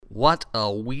What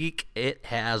a week it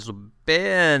has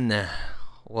been.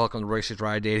 Welcome to Royce's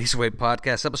Ride 80s Way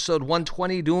Podcast, episode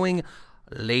 120, doing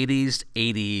Ladies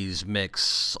 80s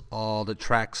Mix. All the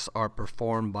tracks are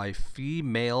performed by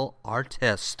female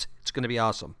artists. It's going to be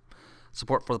awesome.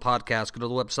 Support for the podcast, go to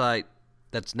the website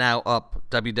that's now up,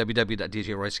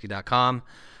 www.djroyski.com.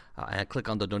 And click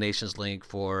on the donations link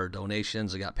for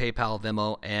donations. I got PayPal,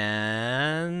 Venmo,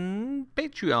 and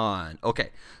Patreon.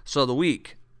 Okay, so the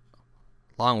week,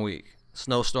 long week,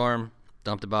 snowstorm,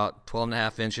 dumped about 12 and a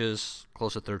half inches,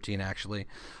 close to 13 actually,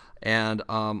 and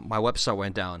my website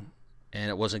went down, and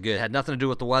it wasn't good. It had nothing to do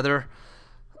with the weather.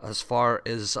 As far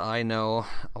as I know,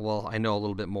 well, I know a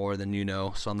little bit more than you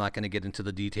know, so I'm not going to get into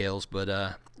the details,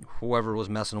 but whoever was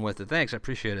messing with it, thanks, I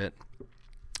appreciate it.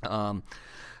 The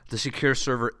secure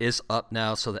server is up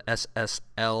now, so the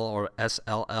SSL or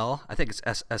SLL, I think it's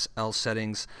SSL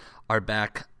settings are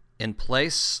back in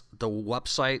place. The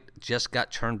website just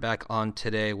got turned back on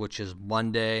today, which is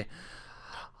Monday,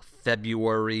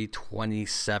 February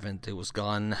 27th. It was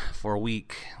gone for a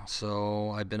week,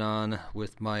 so I've been on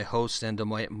with my host and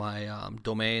my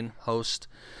domain host,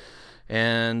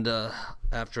 and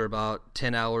after about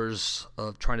 10 hours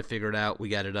of trying to figure it out, we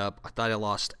got it up. I thought I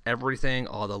lost everything,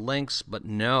 all the links, but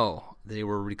no, they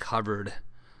were recovered,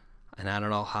 and I don't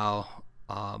know how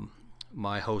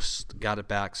my host got it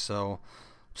back, so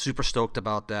super stoked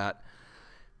about that.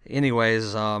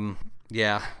 Anyways,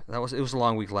 yeah, it was a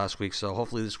long week last week, so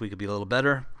hopefully this week will be a little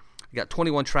better. We got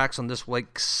 21 tracks on this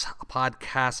week's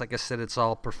podcast. Like I said, it's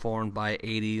all performed by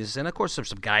 80s, and of course there's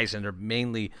some guys in there,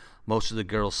 mainly most of the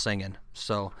girls singing.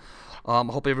 So I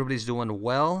hope everybody's doing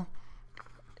well.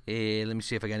 Let me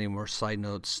see if I got any more side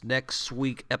notes. Next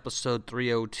week, episode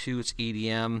 302, it's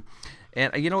EDM.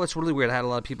 And, you know, it's really weird. I had a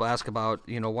lot of people ask about,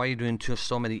 you know, why are you doing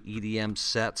so many EDM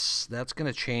sets? That's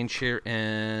going to change here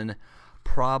in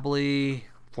probably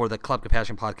for the Club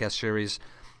Compassion podcast series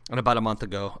in about a month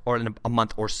ago, or in a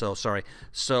month or so, sorry.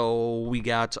 So we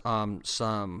got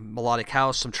some melodic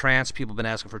house, some trance. People have been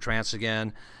asking for trance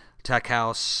again, tech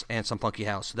house, and some funky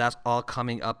house. So that's all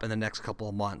coming up in the next couple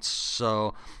of months.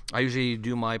 So I usually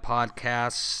do my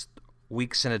podcasts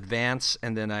weeks in advance,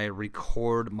 and then I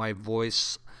record my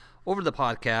voice over the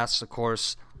podcast, of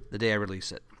course, the day I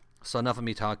release it. So enough of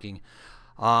me talking.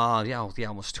 Yeah,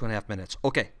 almost 2.5 minutes.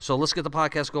 Okay, so let's get the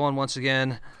podcast going once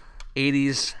again.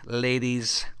 80s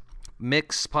Ladies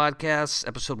Mix Podcast,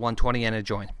 episode 120, and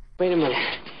enjoy. Wait a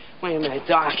minute,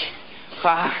 Doc.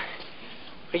 Are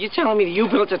you telling me that you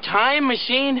built a time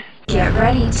machine? Get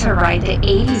ready to ride the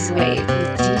 80s wave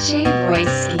with DJ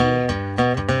Royski.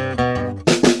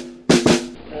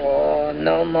 Oh,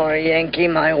 no more Yankee,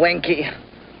 my wanky.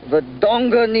 The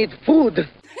donga need food.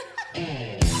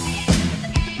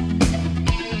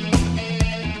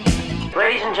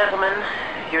 Ladies and gentlemen,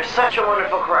 you're such a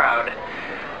wonderful crowd.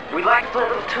 We'd like to play a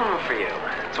little tune for you.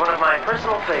 It's one of my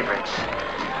personal favorites.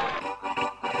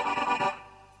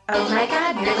 Oh my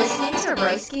god, you're listening to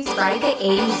Royski's Ride the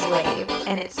 80s Wave,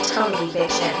 and it's totally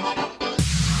bitchin'.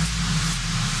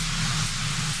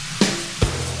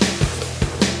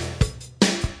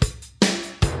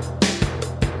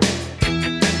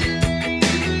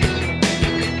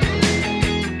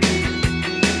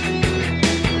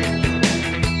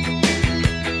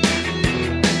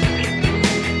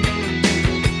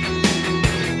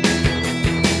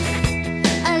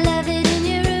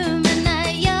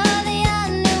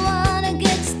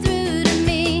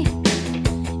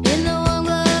 In the warm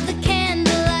glow of the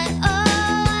candlelight.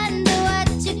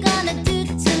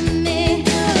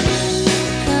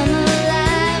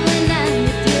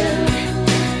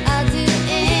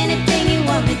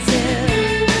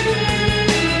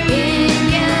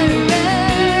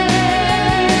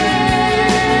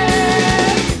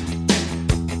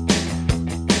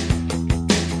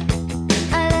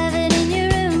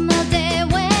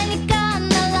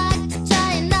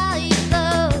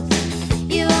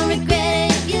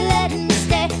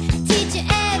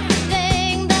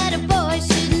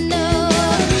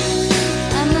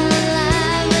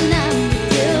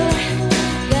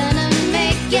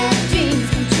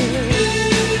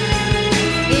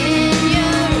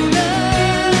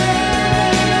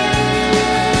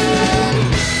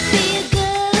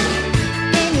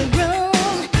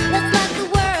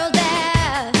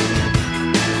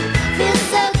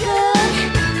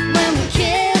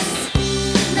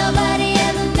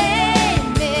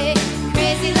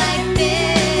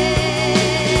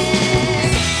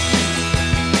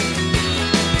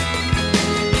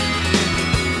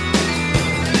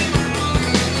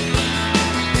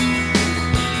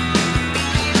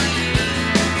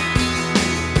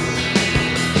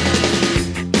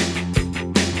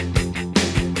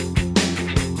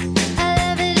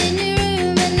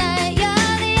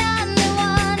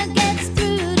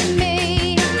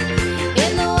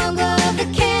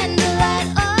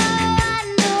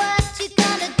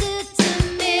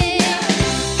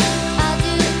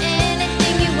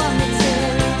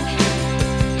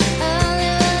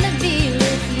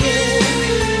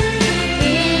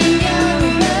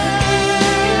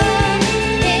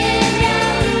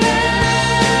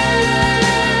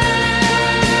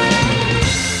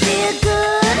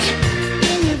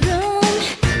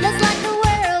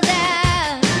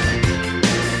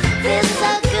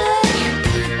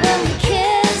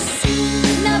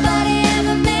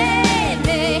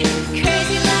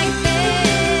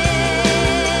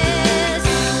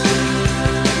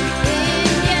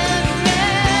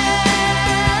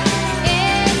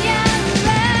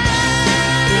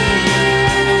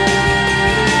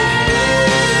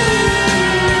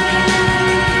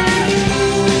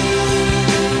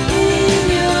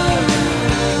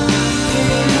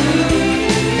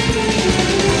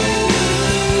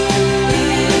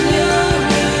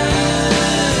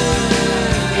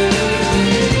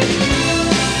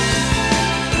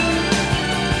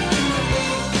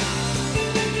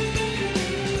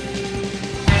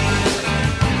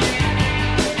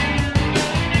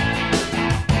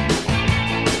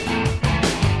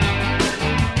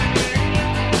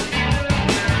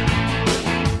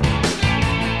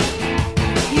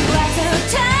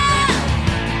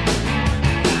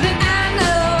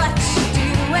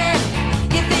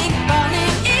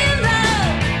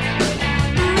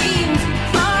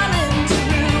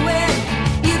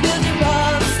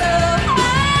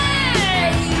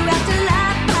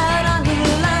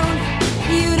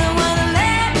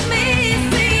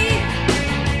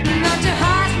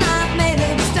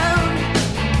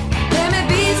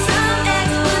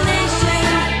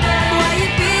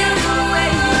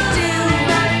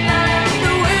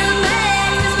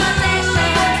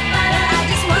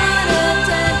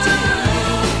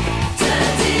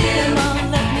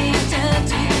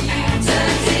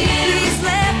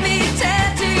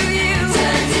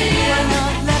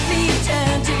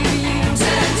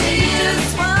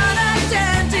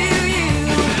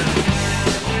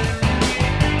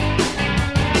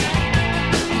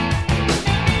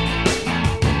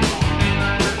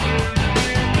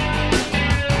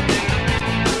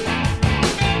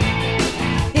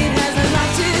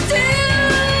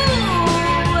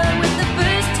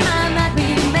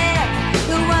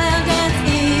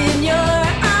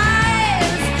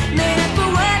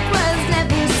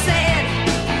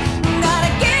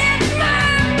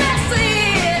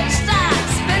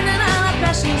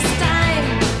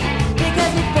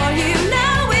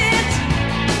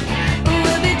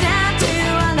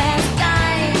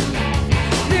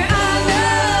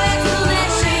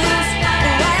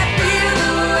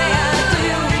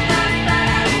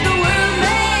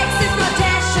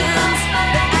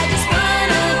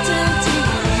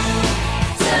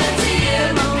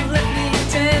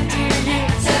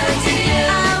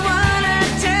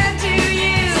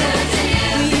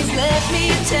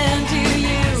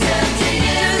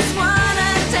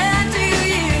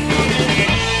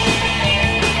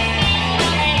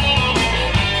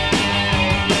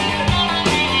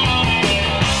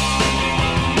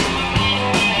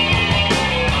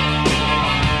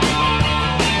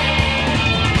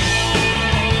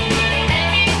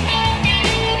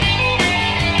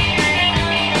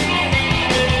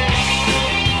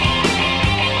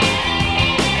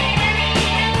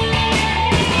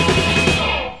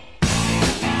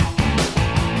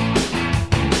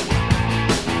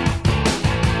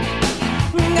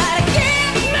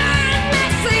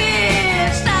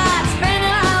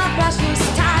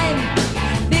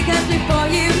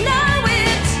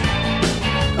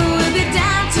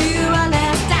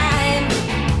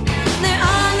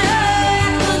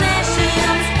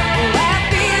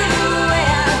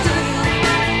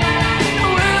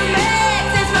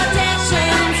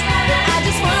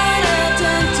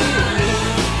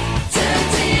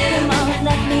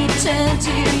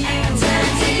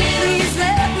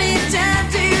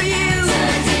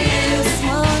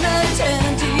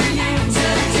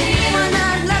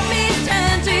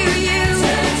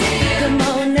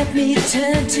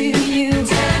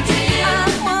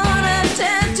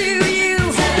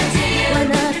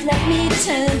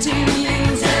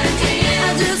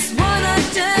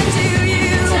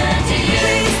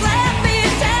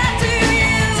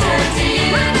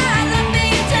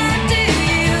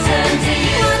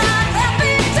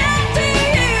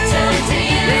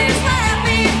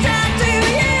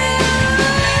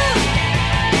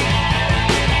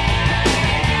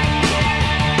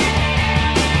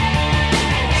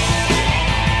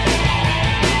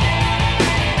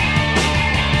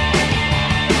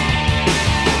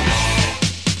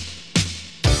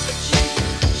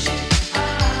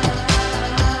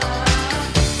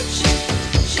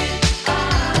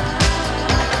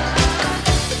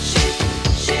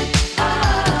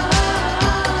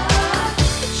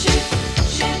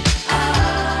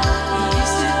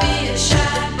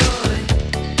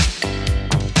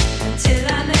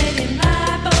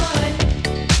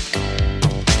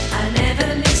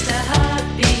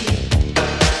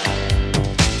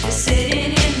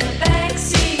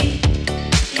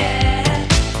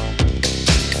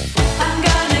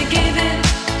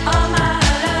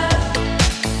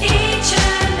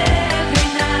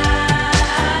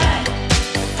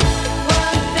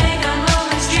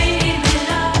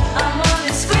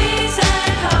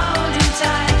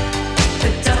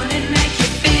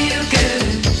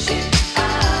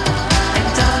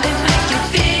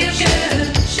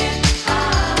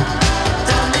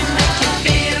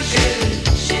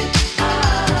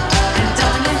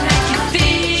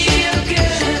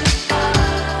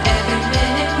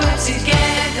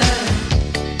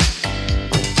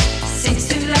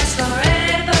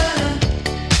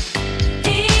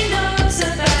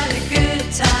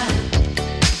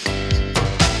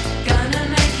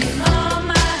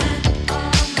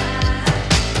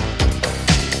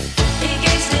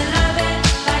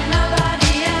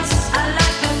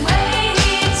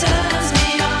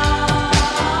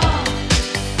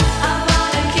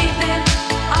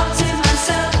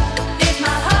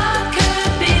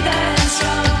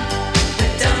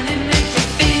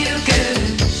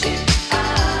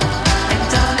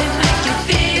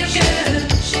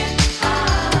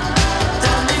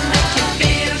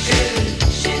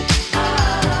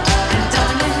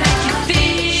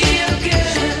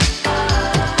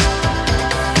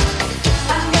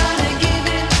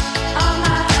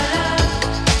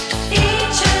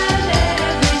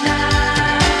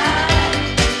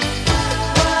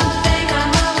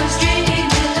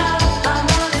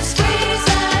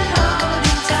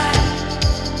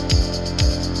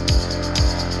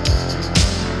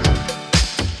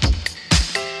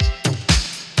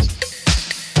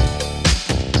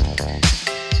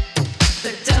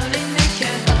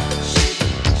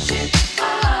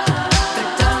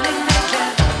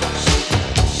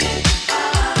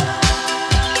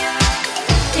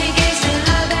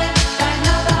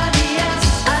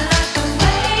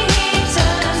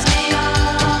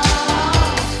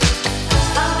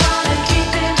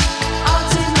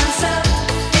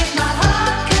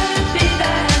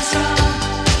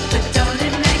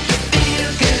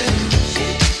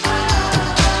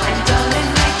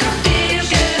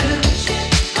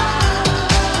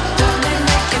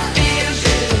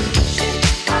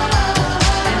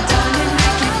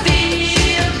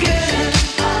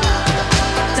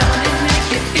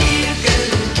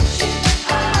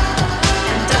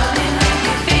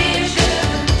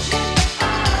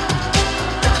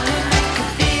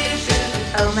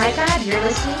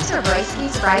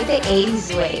 Ride the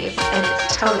 80s Wave, and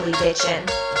it's totally bitchin'.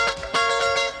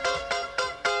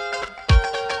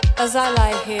 As I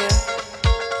lie here,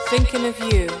 thinking of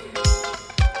you,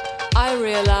 I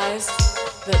realize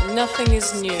that nothing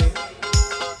is new.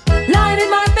 Lying in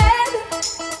my bed,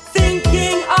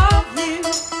 thinking of you,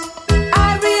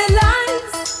 I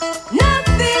realize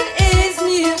nothing is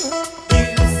new.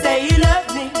 You say you love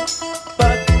me,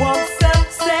 but want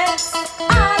success.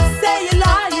 I say you're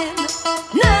lying,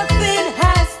 nothing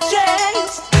has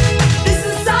changed. This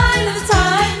is a sign of the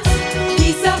times,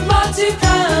 peace of more to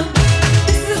come.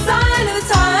 This is a sign of the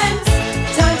times,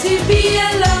 time to be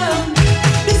alone.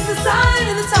 This is a sign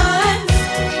of the times,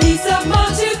 peace of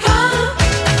more to come.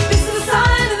 This is a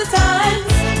sign of the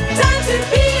times, time to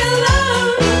be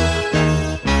alone.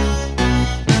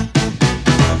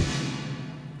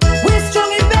 We're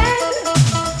strong in bed,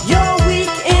 you're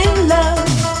weak in love.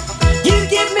 You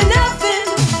give me nothing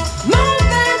more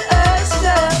than a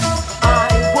shove. I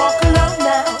walk alone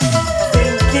now,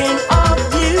 thinking of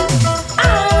you. I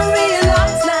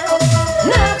realize now,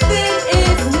 nothing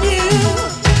is new.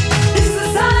 This is a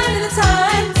sign of the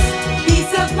times,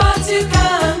 peace of more to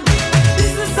come.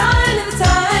 This is a sign of the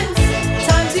times,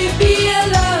 time to be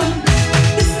alone.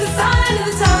 This is a sign of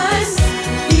the times,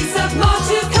 peace of more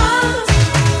to come.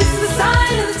 This is a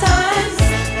sign of the times,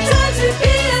 time to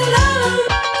be alone.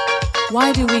 Why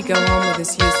do we go on with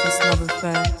this useless love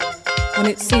affair when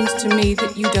it seems to me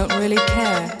that you don't really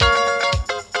care?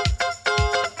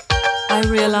 I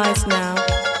realize now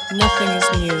nothing is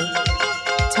new.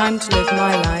 Time to live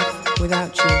my life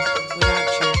without you.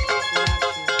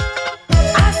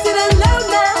 I sit alone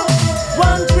now,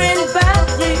 wondering about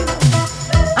you.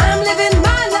 I'm living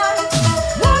my life.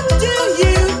 What do?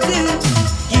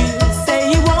 You say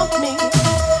you want me,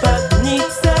 but need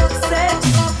success.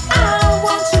 I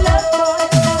want your love, boy,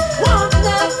 want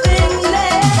nothing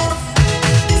less.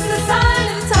 This is a sign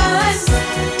of the times,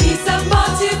 peace of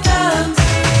more to come.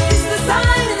 This is a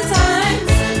sign of the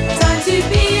times, time to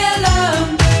be alone.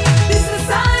 This is a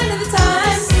sign of the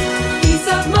times, peace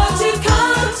of more to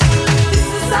come. This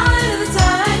is a sign of the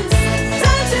times,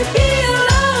 time to be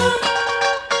alone.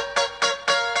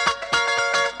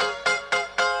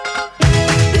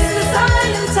 This is a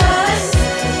sign of the times,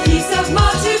 peace of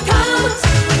more to come.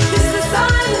 This is a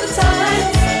sign of the times,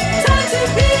 time to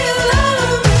be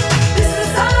alone. This is a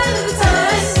sign of the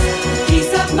times,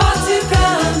 peace of more to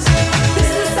come. This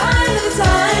is a sign of the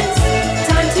times,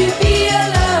 time to be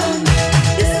alone.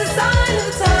 This is a sign of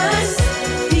the times,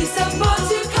 peace of more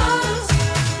to come.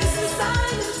 This is a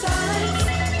sign of the times.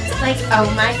 Like, oh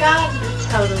my god, you're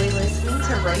totally listening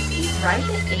to Royce's Ride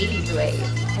the 80s Wave,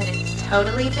 and it's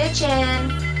totally bitchin'.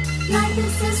 Life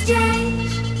is so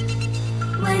strange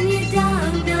when you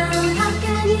don't know. How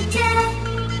can you tell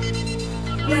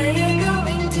where you're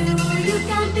going to? You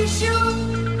can't be sure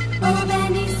of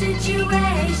any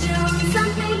situation.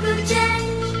 Something could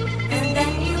change, and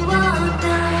then you won't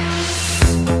know.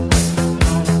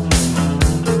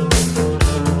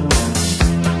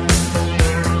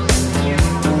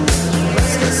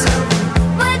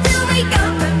 Where do we go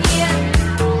from here?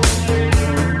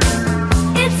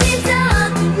 It seems so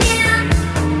unnear,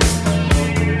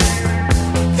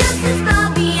 just as far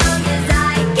beyond as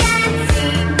I can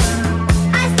see.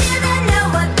 I still don't know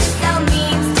what this all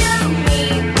means to me.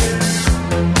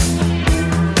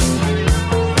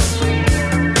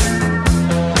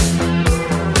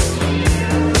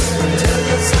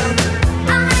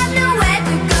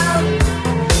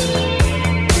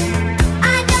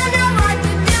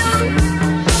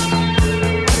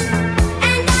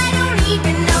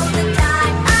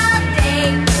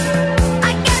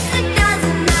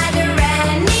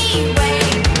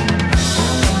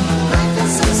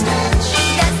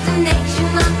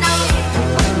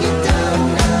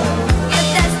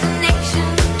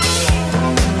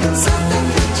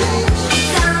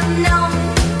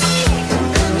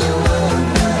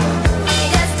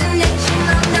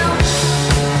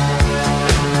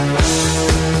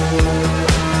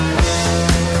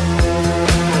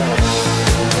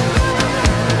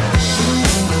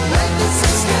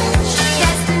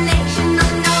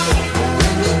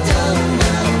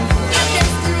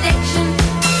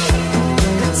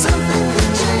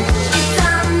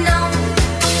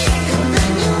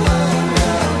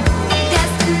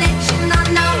 Destination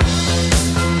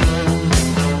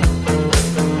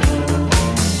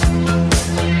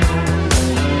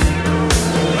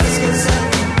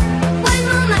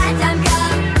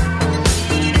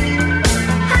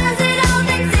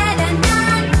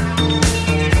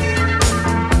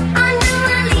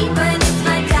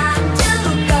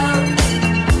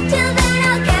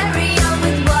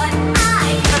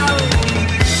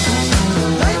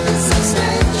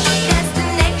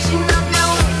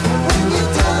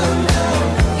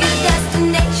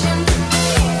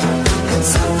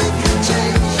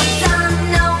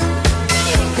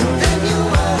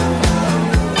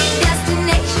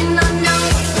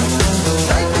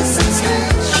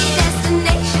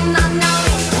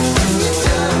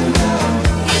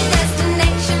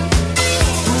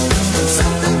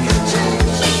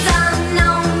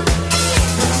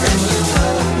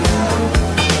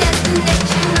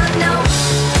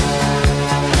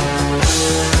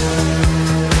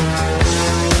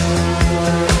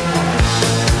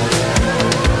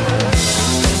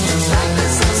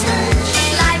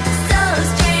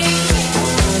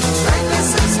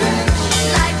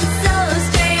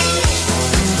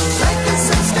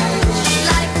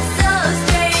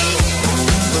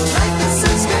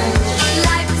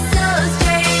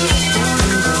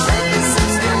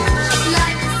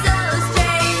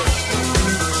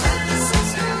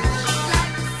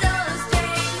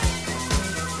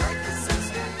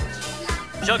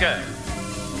sugar,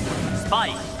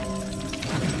 spice,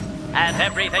 and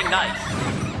everything nice.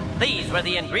 These were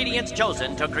the ingredients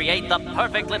chosen to create the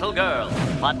perfect little girl.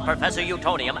 But Professor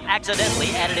Utonium accidentally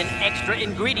added an extra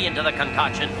ingredient to the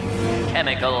concoction,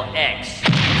 Chemical X.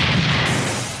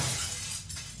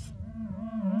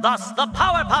 Thus, the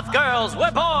Powerpuff Girls were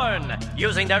born!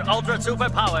 Using their ultra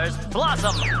superpowers,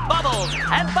 Blossom, Bubbles,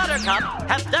 and Buttercup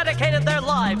have dedicated their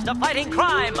lives to fighting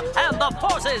crime and the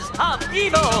forces of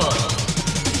evil!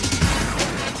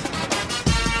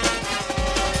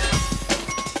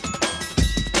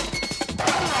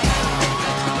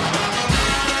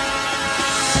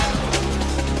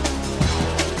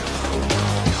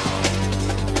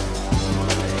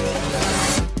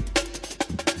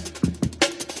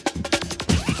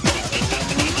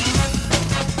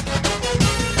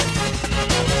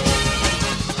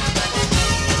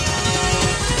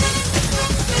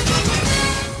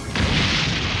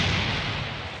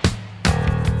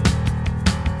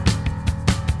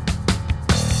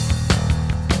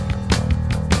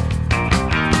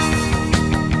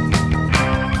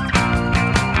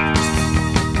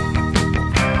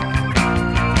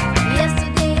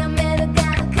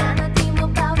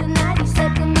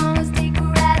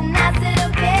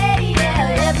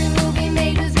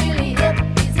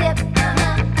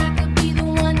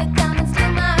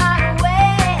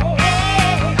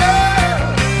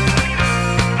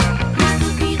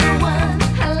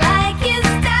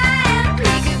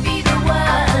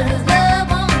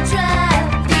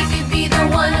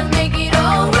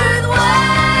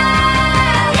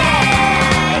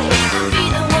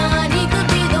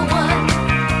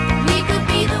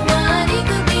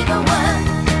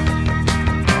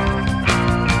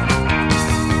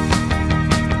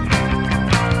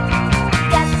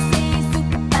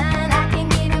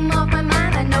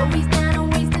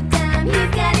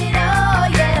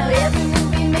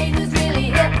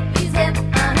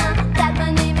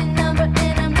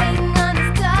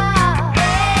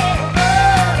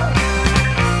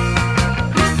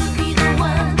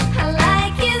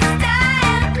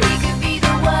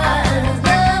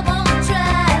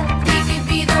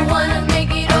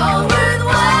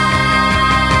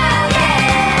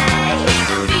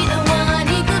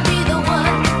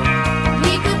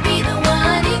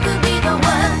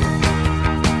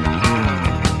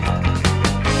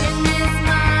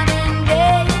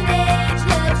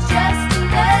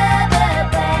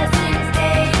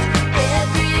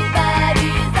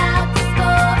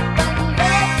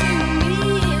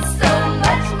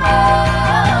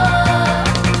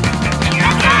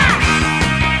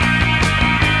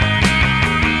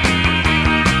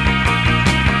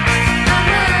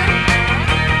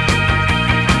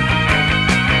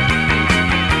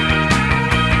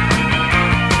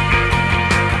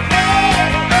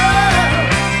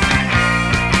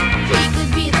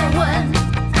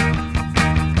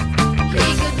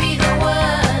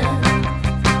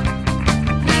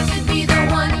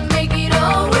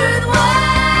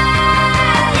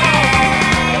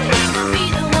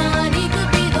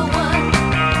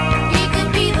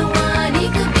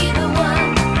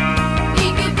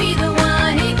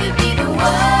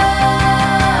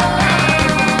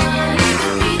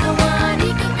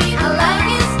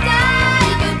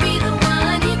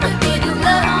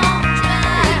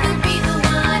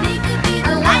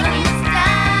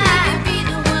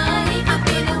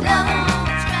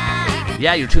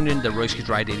 Yeah, you're tuned in to Royski's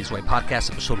Ride 80s Way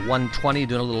podcast, episode 120,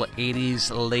 doing a little 80s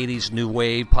ladies new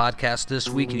wave podcast this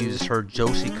week. You just heard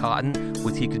Josie Cotton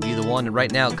with He Could Be the One. And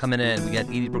right now, coming in, we got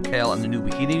Edie Brickell and the New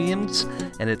Bohemians,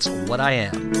 and it's What I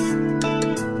Am.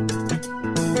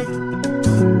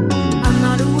 I'm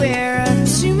not aware of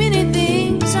too many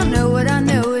things. I know what I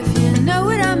know, if you know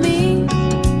what I mean.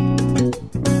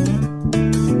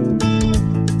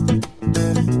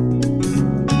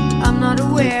 I'm not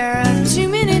aware of too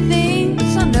many things.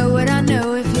 I know what I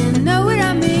know, if you know what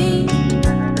I mean.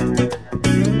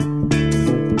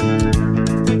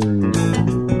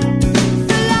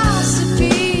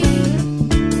 Philosophy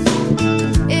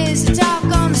is a talk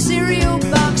on a cereal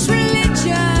box.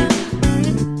 Religion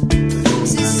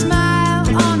is a smile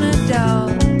on a dog.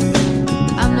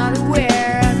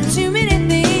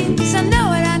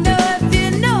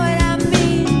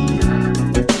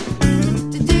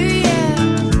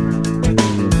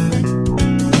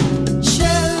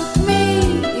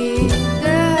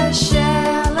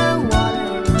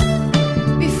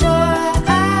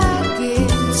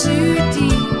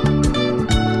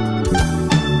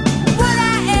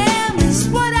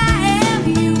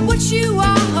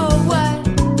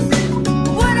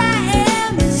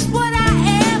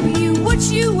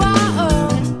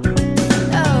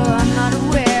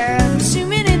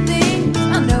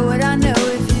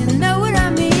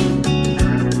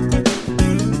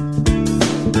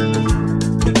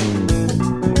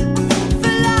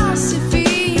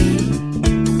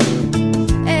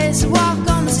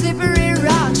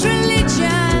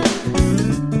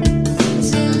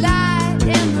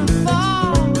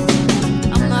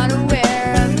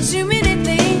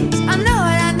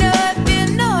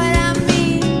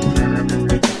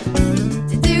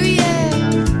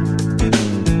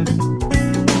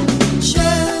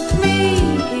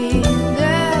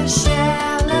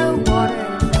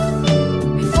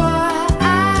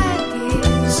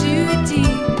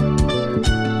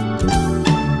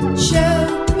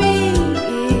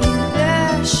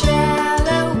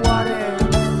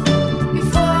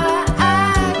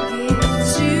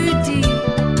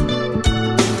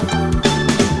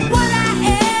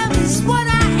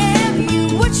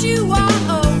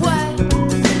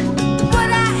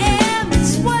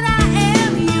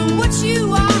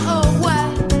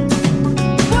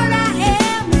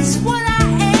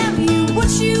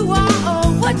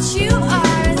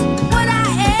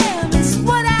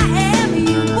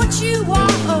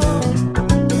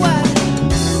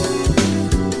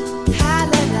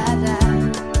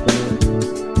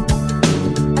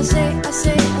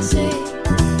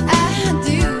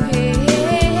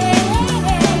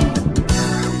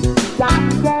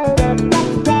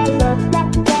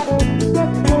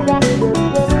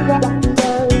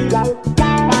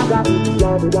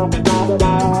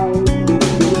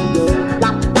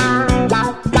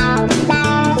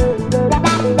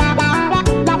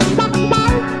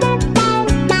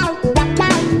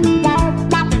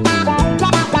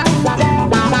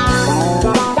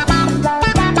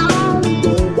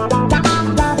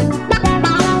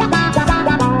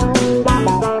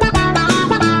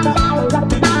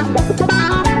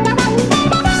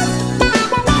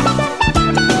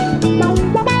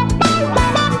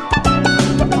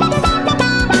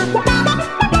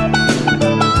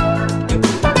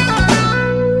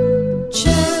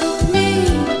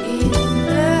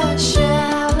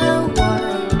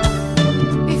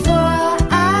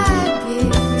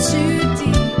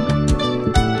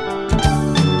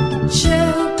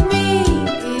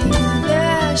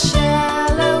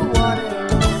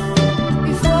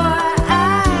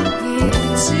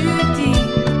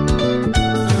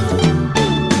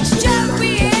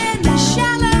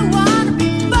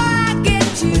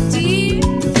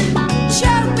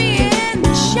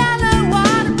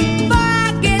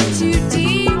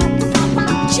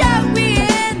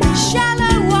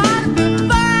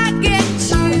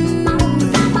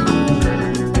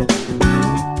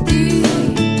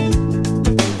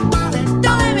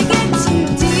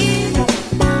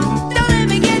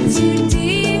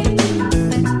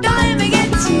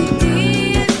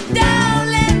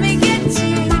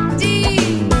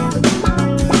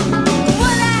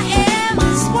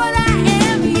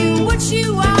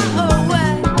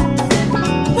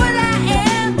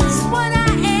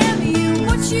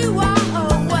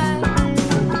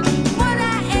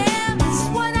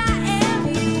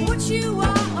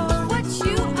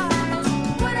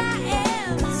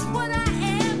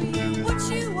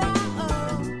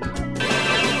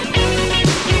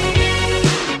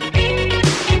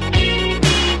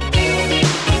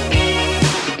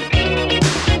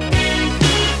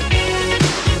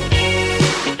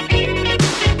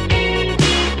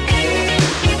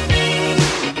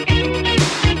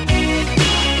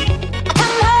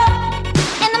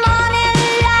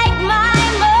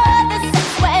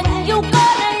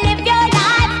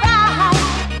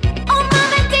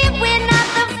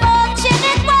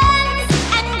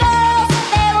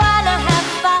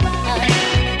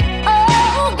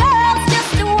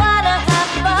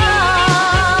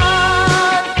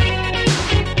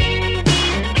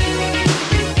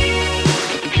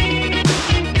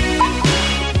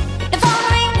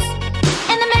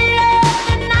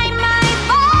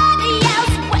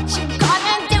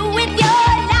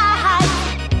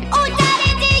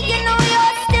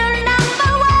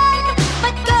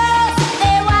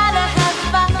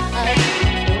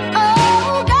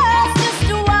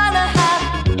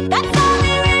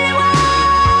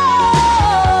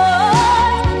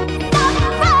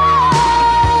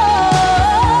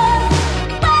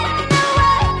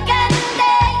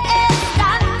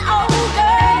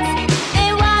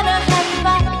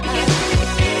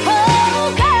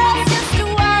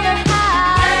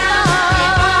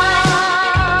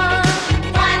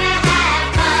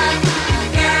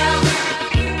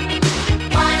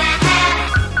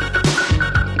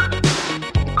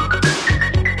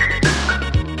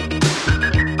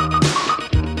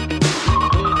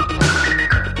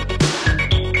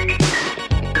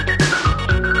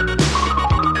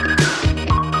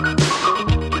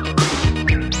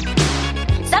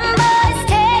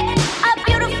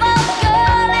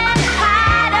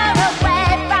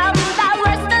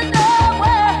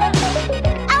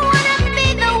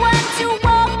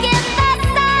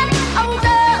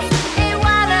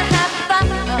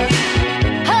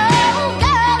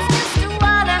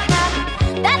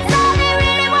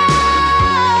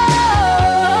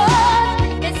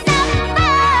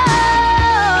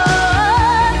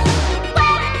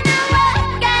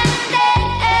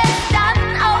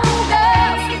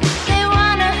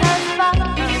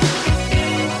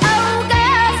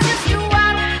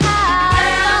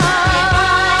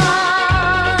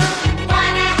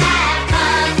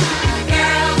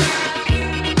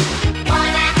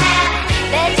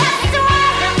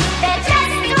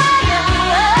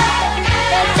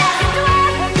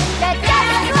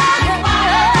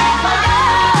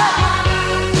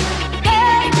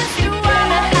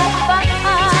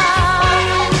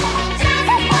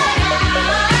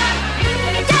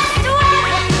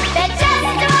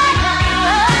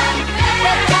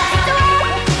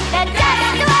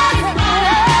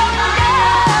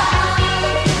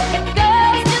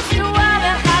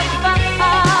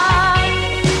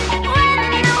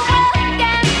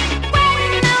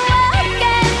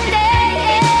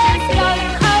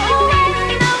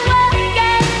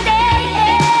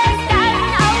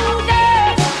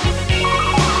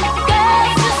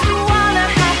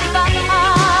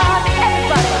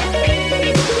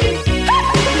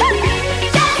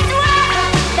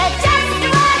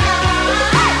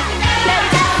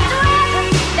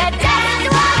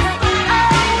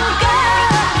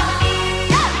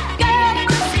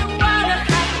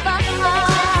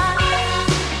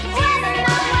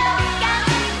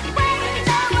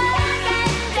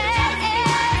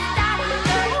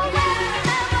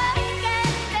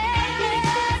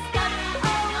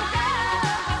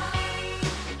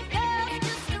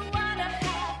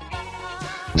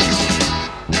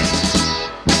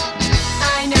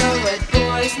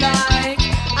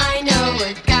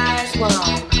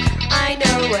 want. I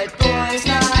know what boys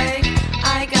like.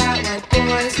 I got what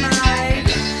boys like.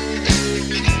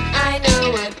 I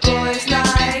know what boys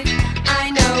like.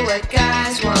 I know what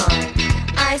guys want.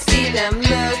 I see them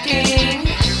looking.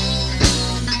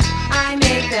 I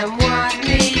make them want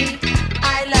me.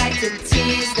 I like to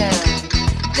tease them.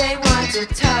 They want to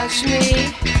touch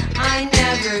me. I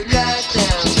never let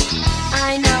them.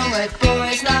 I know what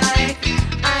boys like.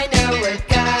 I know what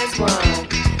guys want.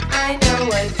 I know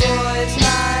what boys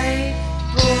like.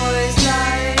 Boys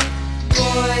like.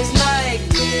 Boys like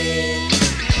me.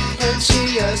 But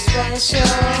you're special.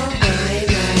 I might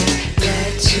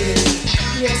let you.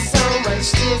 You're so much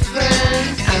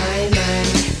different. I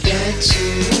might let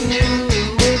you.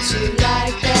 Would you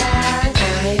like that?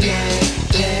 I might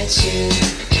let you.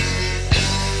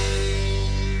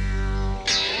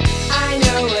 I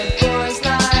know what boys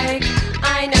like.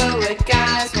 I know what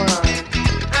guys want.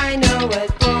 I know what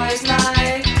boys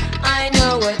like. I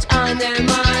know what's on their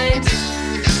mind.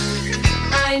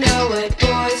 I know what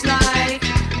boys like.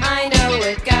 I know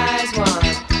what guys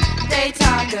want. They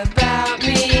talk about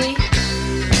me.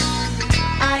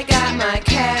 I got my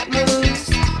cat moves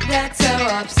that so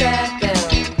upset them.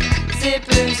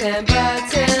 Zippers and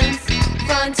buttons,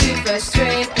 fun to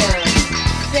frustrate them.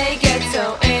 They get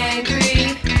so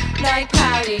angry, like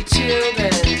pouty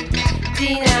children.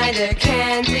 Deny their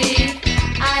candy,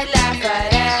 I laugh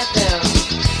right at them.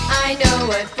 I know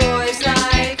what boys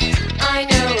like, I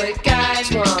know what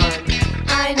guys want.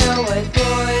 I know what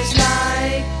boys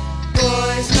like,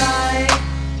 boys like,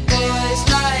 boys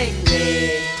like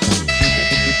me.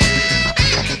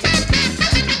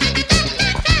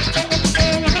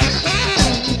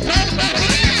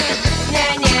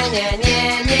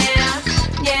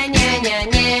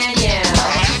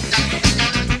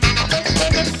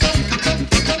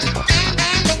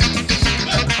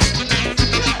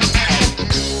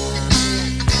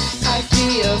 I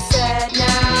feel sad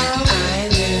now. I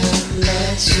will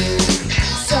let you.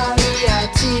 Sorry I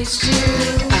teased you.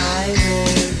 I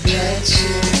will let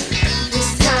you. This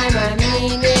time I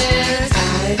mean it.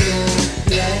 I will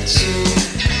let you.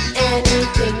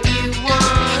 Anything you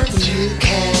want, you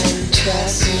can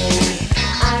trust me.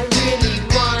 I really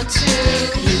want to.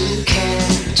 You can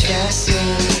trust me.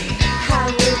 How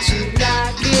would you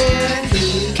like it?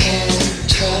 You can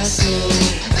trust me.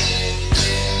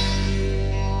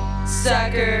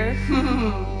 Sucker.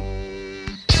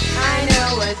 I know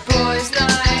what boys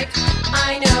like.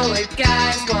 I know what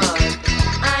guys want.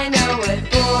 I know what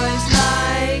boys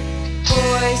like.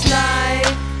 Boys like.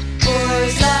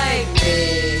 Boys like me.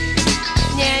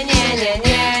 Nya nya nya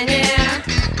nya nya.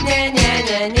 Nya nya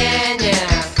nya nya nya.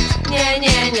 Nya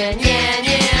nya nya nya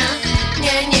nya.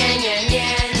 Nya nya nya nya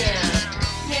nya.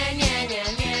 Nya nya nya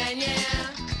nya nya. Nya nya nya nya.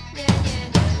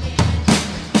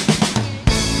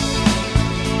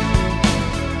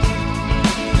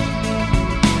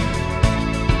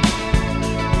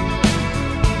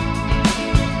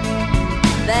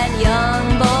 That young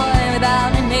boy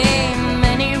without a name,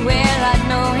 anywhere I'd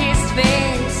know his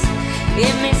face.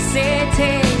 In this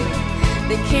city,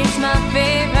 the kid's my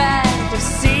favorite. I've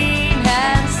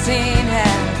seen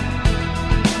him,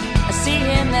 I see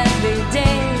him every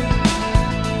day.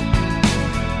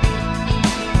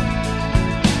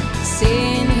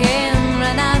 Seen him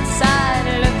run outside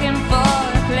looking for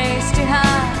a place to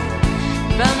hide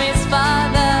from his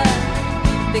father.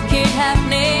 The kid half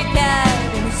naked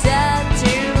and said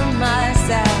to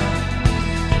myself,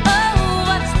 oh,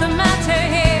 what's the matter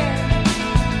here?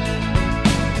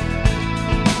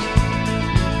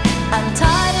 I'm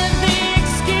tired of the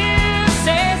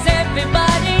excuses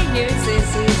everybody uses.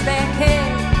 He's their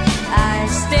kid, I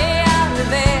stay out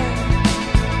of it.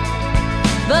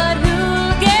 But who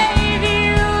gave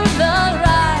you the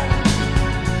right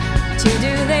to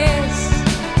do this?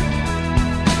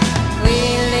 We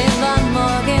live on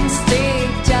Morgan Street.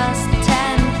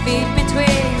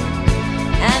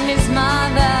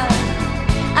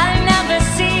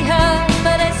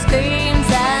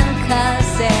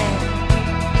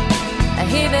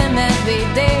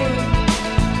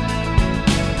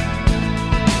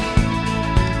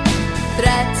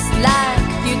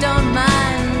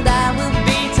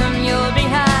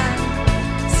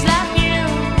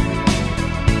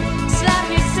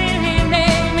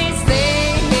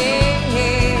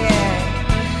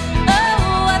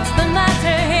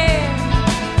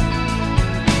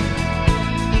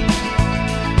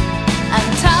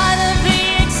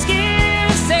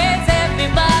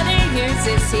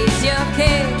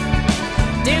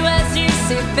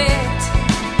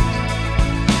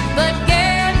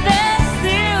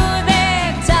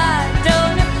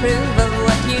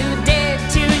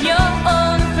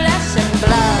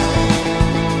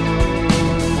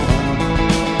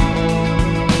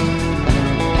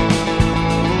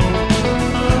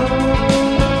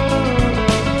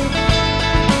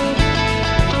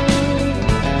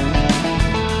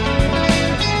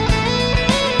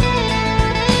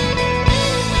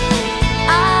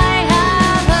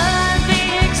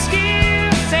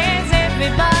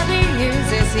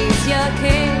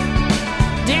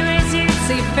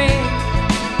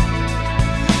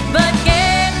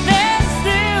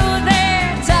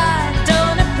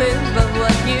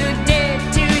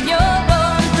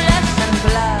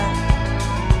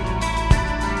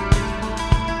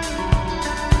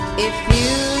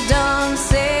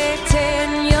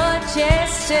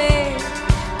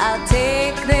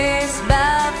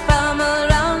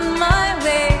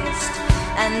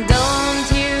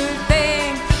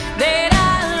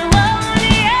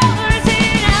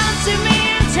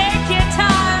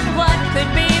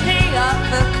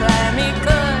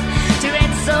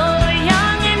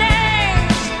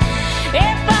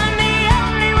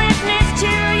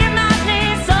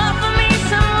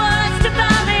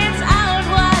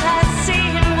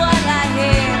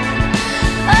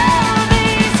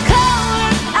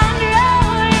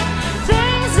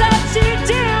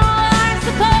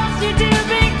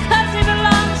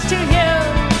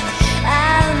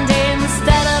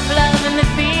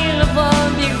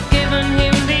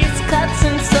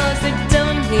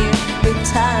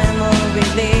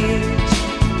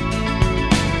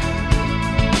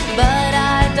 but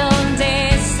I don't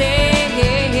dare say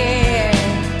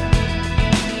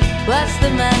what's the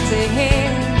matter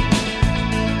here.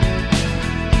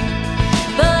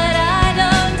 But I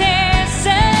don't dare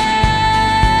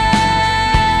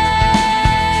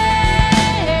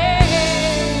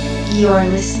say. You're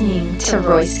listening to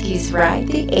Royski's Ride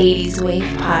the 80s Wave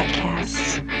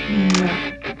podcast.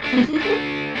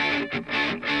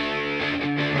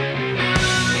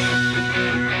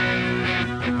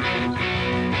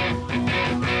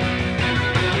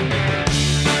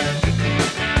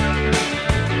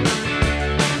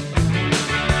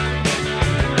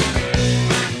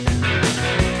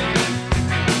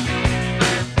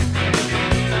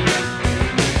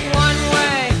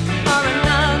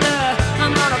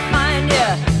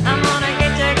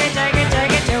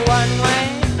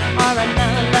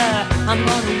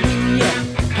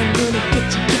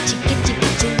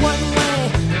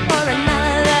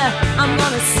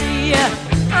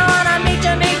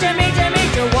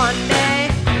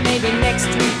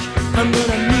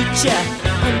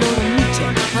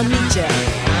 I'll meet ya.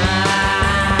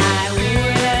 I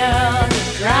will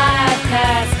drive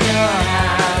past your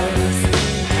house,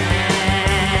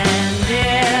 and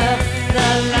if the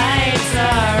lights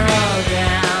are all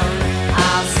down,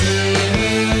 I'll see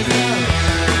who's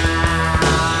around.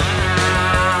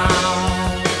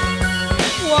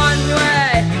 One way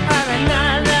or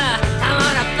another, I'm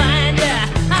gonna find ya.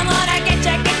 I'm gonna get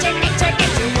ya.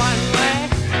 One way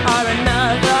or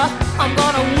another, I'm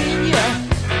gonna win ya.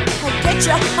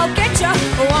 I'll get ya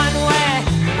one way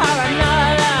or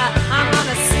another. I'm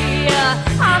gonna see ya.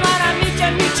 I'm gonna meet ya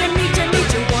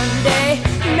one day.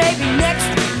 Maybe next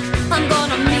week I'm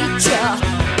gonna meet ya.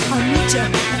 I'll meet ya.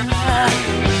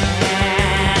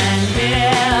 And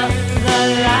if the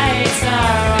lights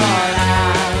are all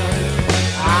out,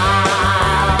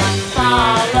 I'll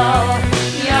follow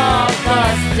your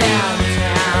bus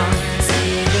downtown.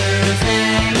 See who's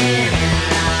hanging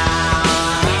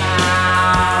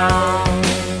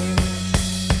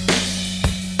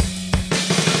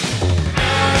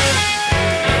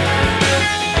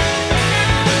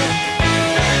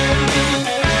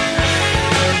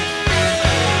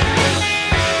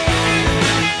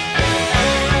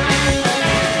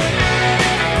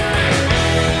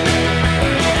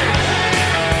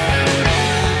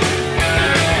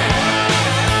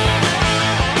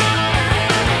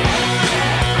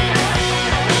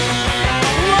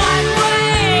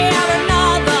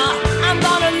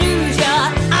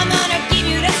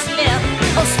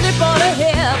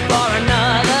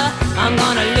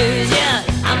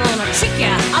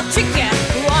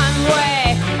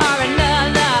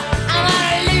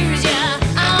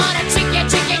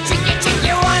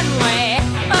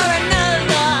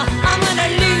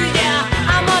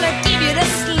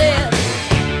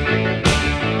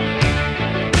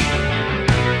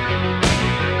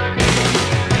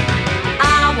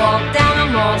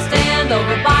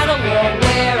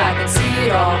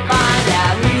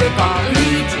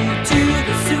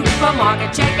supermarket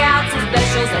checkouts and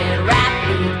specials and rap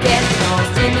food gets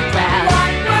lost in the crowd.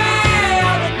 One way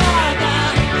or another,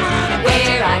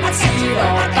 where I can see it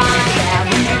all, find out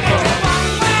who you call.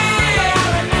 One way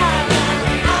or another,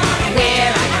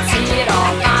 where I can see it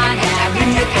all, find out who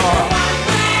you call. One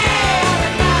way or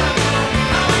another,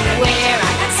 where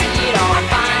I can see it all,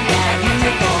 find out who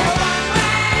you call. One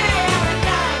way or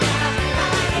another,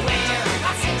 where I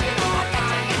can see it all,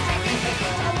 find out who you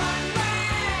call.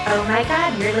 Oh my god,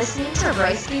 you're listening to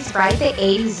Royski's Ride the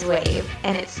 80s Wave,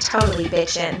 and it's totally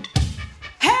bitchin'.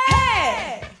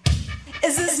 Hey!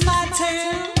 Is this my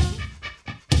turn?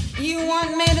 You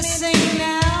want me to sing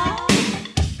now?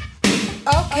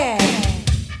 Okay.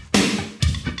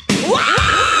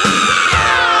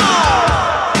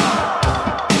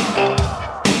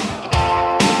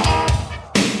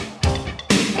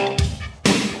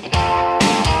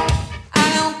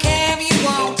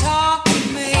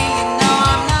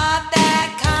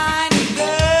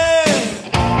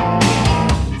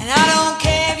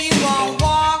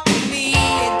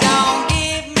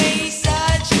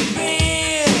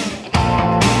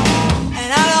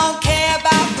 And I don't care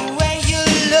about the way you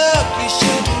look. You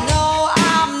should know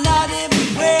I'm not impressed.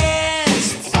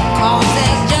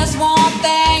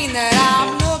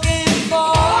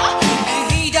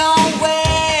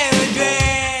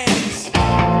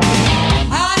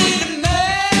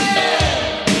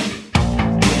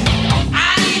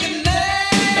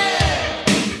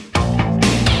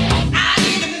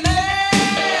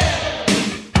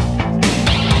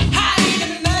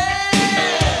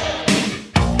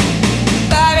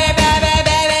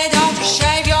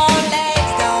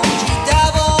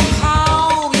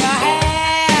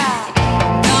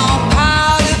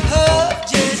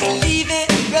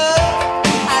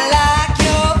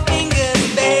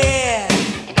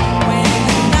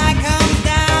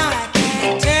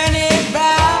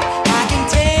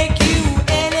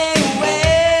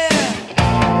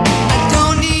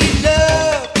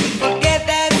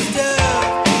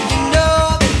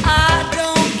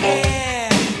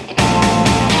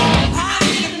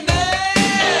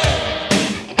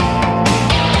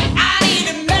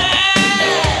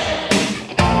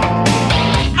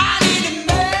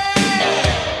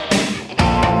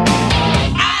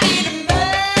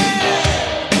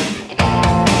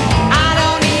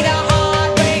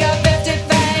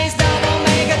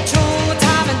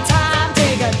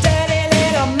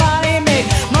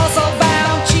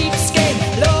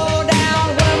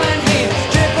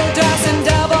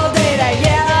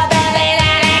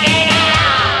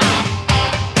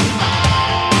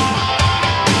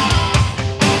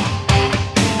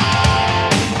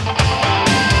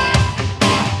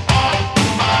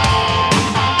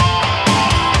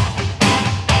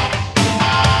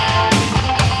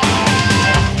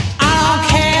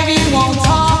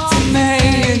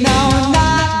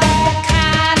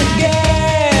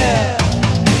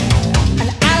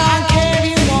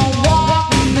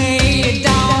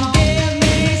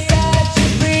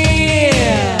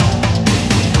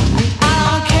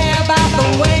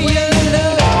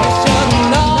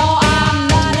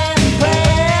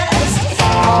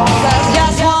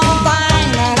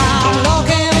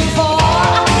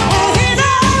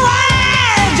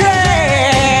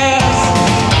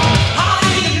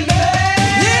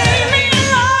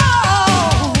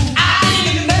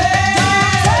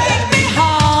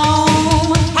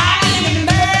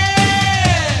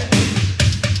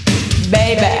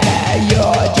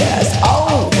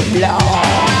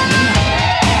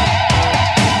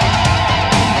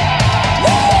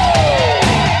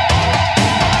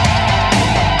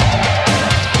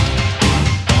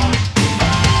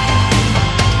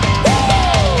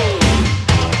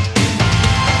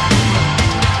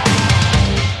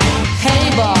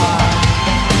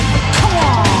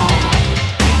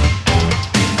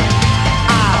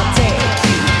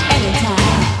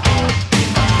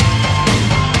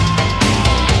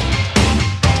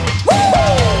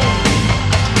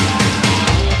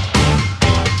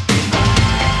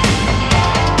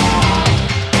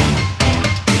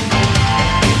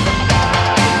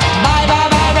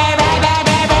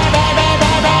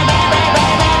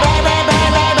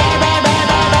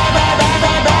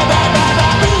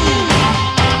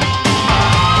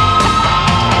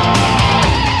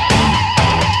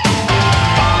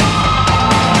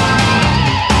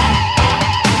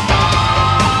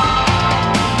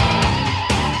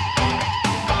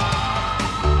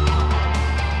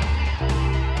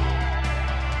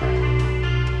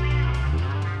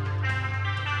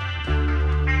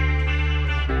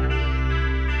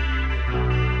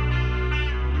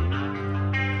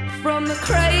 the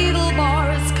cradle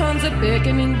bars comes a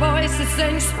beckoning voice, it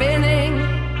sends spinning.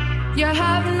 You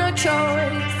have no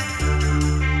choice.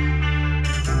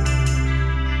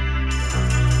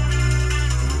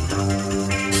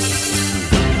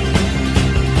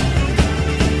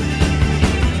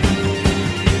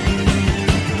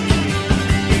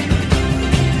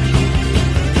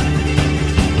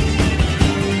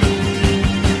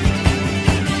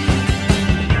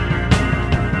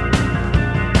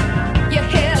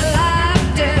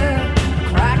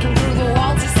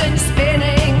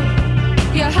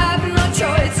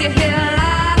 You hear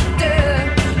laughter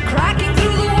cracking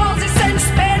through the walls, it sends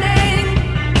spinning.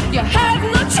 You have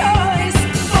no choice.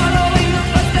 Following the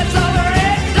footsteps of a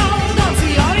red doll, don't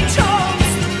see your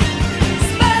entranced.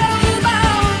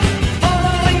 Spellbound.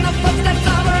 Following the footsteps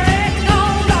of a red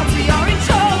doll, don't see your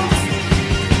entranced.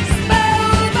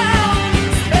 Spellbound,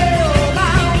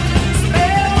 spellbound,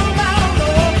 spellbound,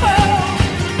 oh, oh.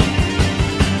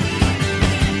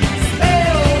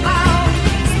 Spellbound,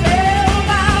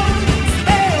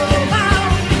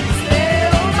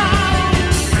 spellbound.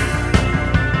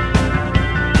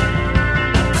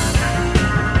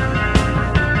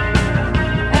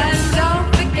 And don't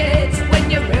forget when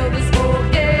your elders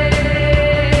forget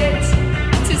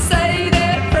to say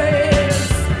their prayers.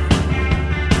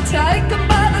 Take them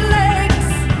by the legs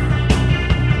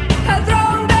and throw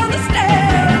them down the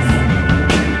stairs.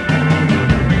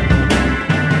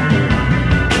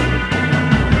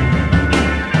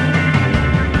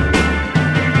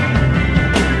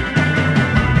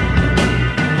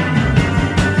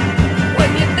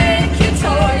 When you think your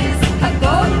toys have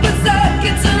gone berserk,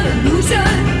 it's an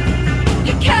illusion.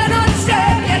 You cannot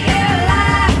share. You hear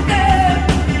laughter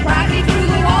cracking through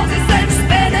the walls, it sends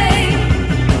spinning.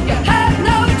 You have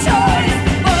no choice.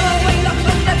 Following the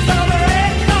footsteps of a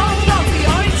red doll, don't see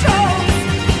your entranced.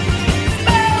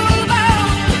 Spellbound.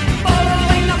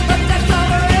 Following the footsteps of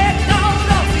a red doll,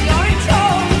 don't see your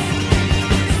entranced.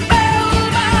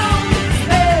 Spellbound,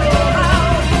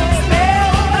 spellbound,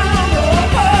 spellbound,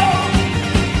 oh, oh.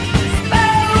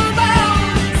 Spellbound,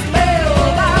 spellbound,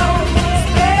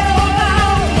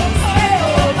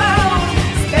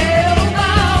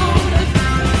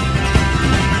 spellbound,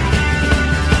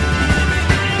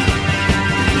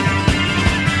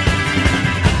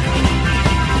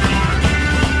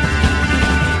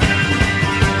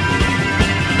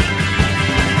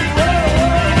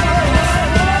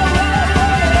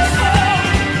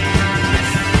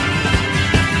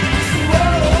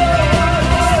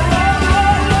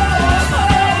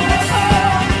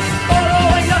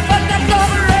 Following the footsteps of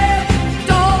a red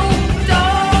doll,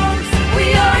 dance, we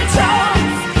are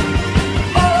entranced.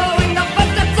 Following the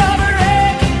footsteps of a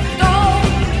red doll,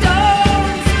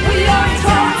 dance, we are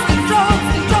entranced, entranced,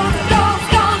 entranced, dance,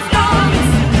 dance,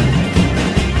 dance.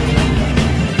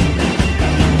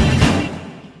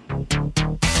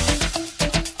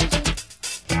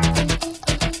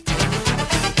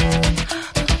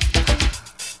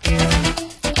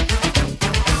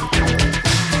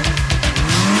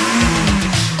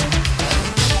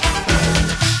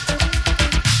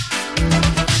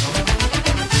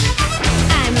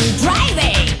 I'm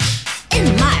driving in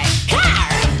my car.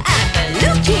 I'm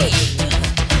looking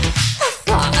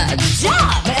for a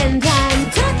job, and I'm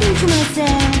talking to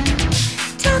myself,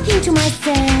 talking to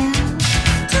myself,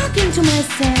 talking to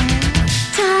myself,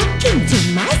 talking to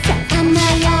myself. On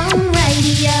my own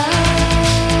radio,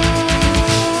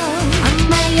 on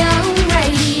my own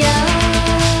radio.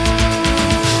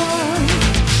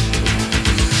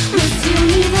 Miss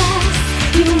Universe,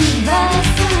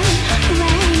 Universal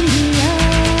Radio.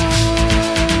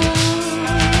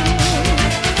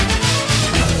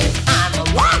 I'm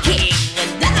walking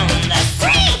down the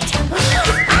street.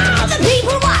 All the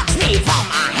people watch me from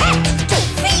my head to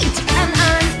feet. And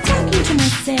I'm talking to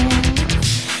myself,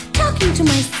 talking to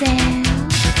myself,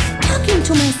 talking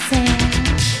to myself,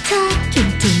 talking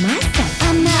to myself.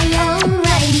 On my own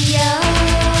radio,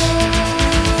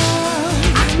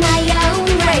 on my own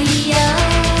radio.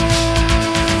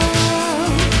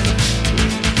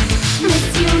 Miss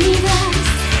Universe,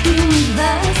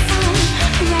 Universal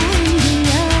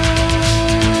Radio.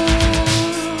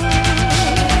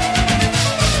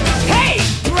 Hey,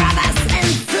 brothers and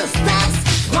sisters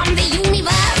from the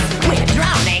universe, we're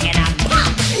drowning in a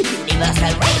pop.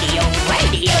 Universal Radio,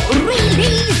 radio,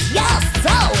 release your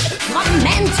soul from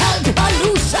mental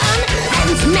pollution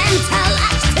and mental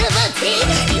activity.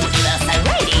 Universal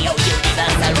Radio,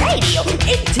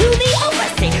 into the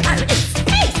oversea and in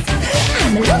space.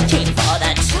 I'm looking for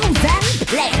the chosen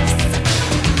place.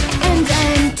 And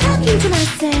I'm talking to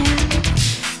myself,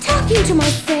 talking to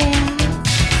myself,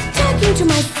 talking to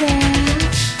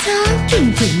myself,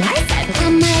 talking to myself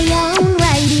on my own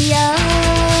radio.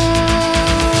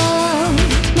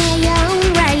 My own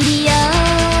radio.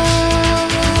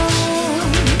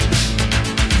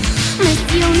 Miss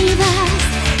Universe,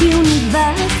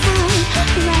 Universal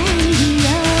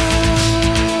Radio.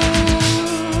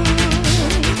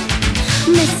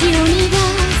 Miss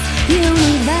Universe,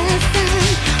 Universal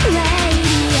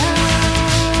Radio.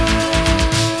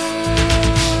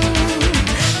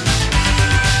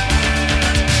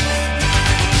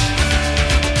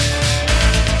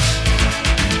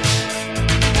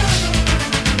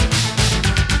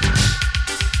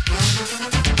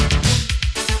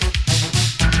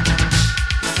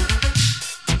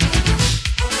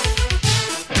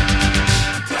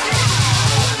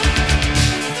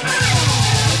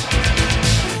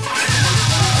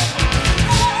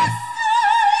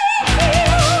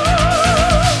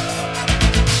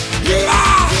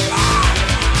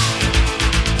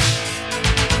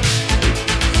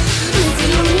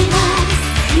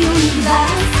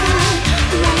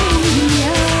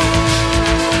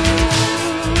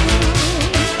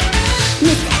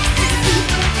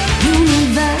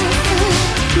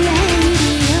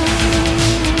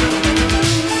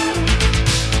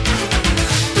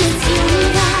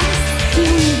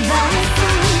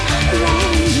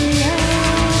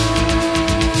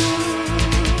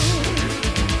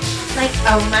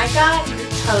 Oh my god, you're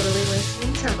totally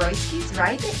listening to Royski's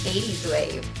Ride the 80s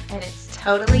Wave, and it's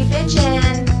totally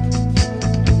bitchin'.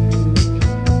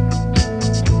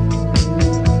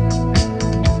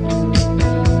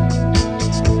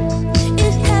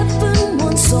 It happened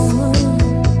one summer.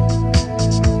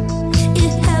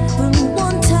 It happened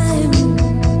one time.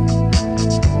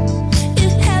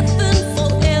 It happened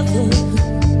forever.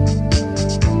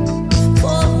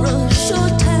 For a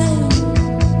short time.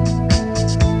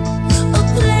 A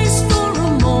place for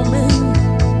a moment.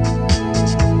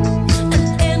 An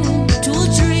end to a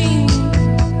dream.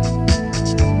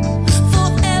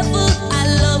 Forever I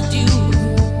loved you.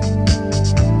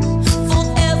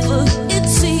 Forever it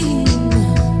seemed.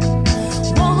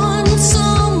 One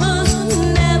summer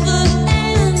never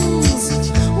ends.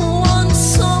 One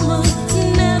summer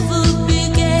never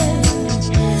began.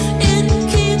 It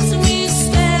keeps me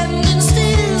standing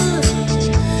still.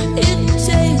 It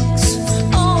takes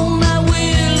all my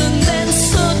will, and then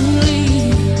suddenly,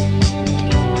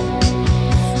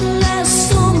 last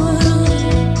summer,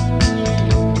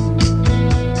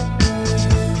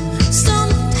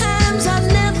 sometimes I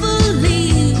never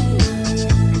leave,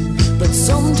 but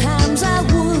sometimes I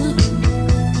would.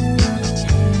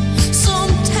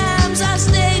 Sometimes I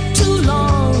stayed too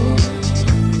long,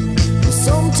 but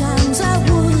sometimes I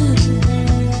would.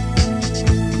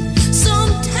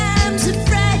 Sometimes it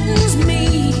frightens me,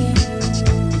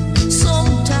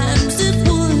 sometimes it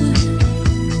would.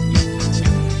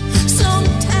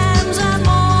 Sometimes I'm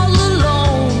all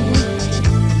alone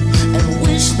and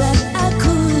wish that I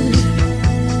could.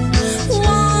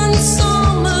 One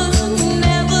summer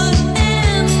never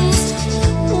ends.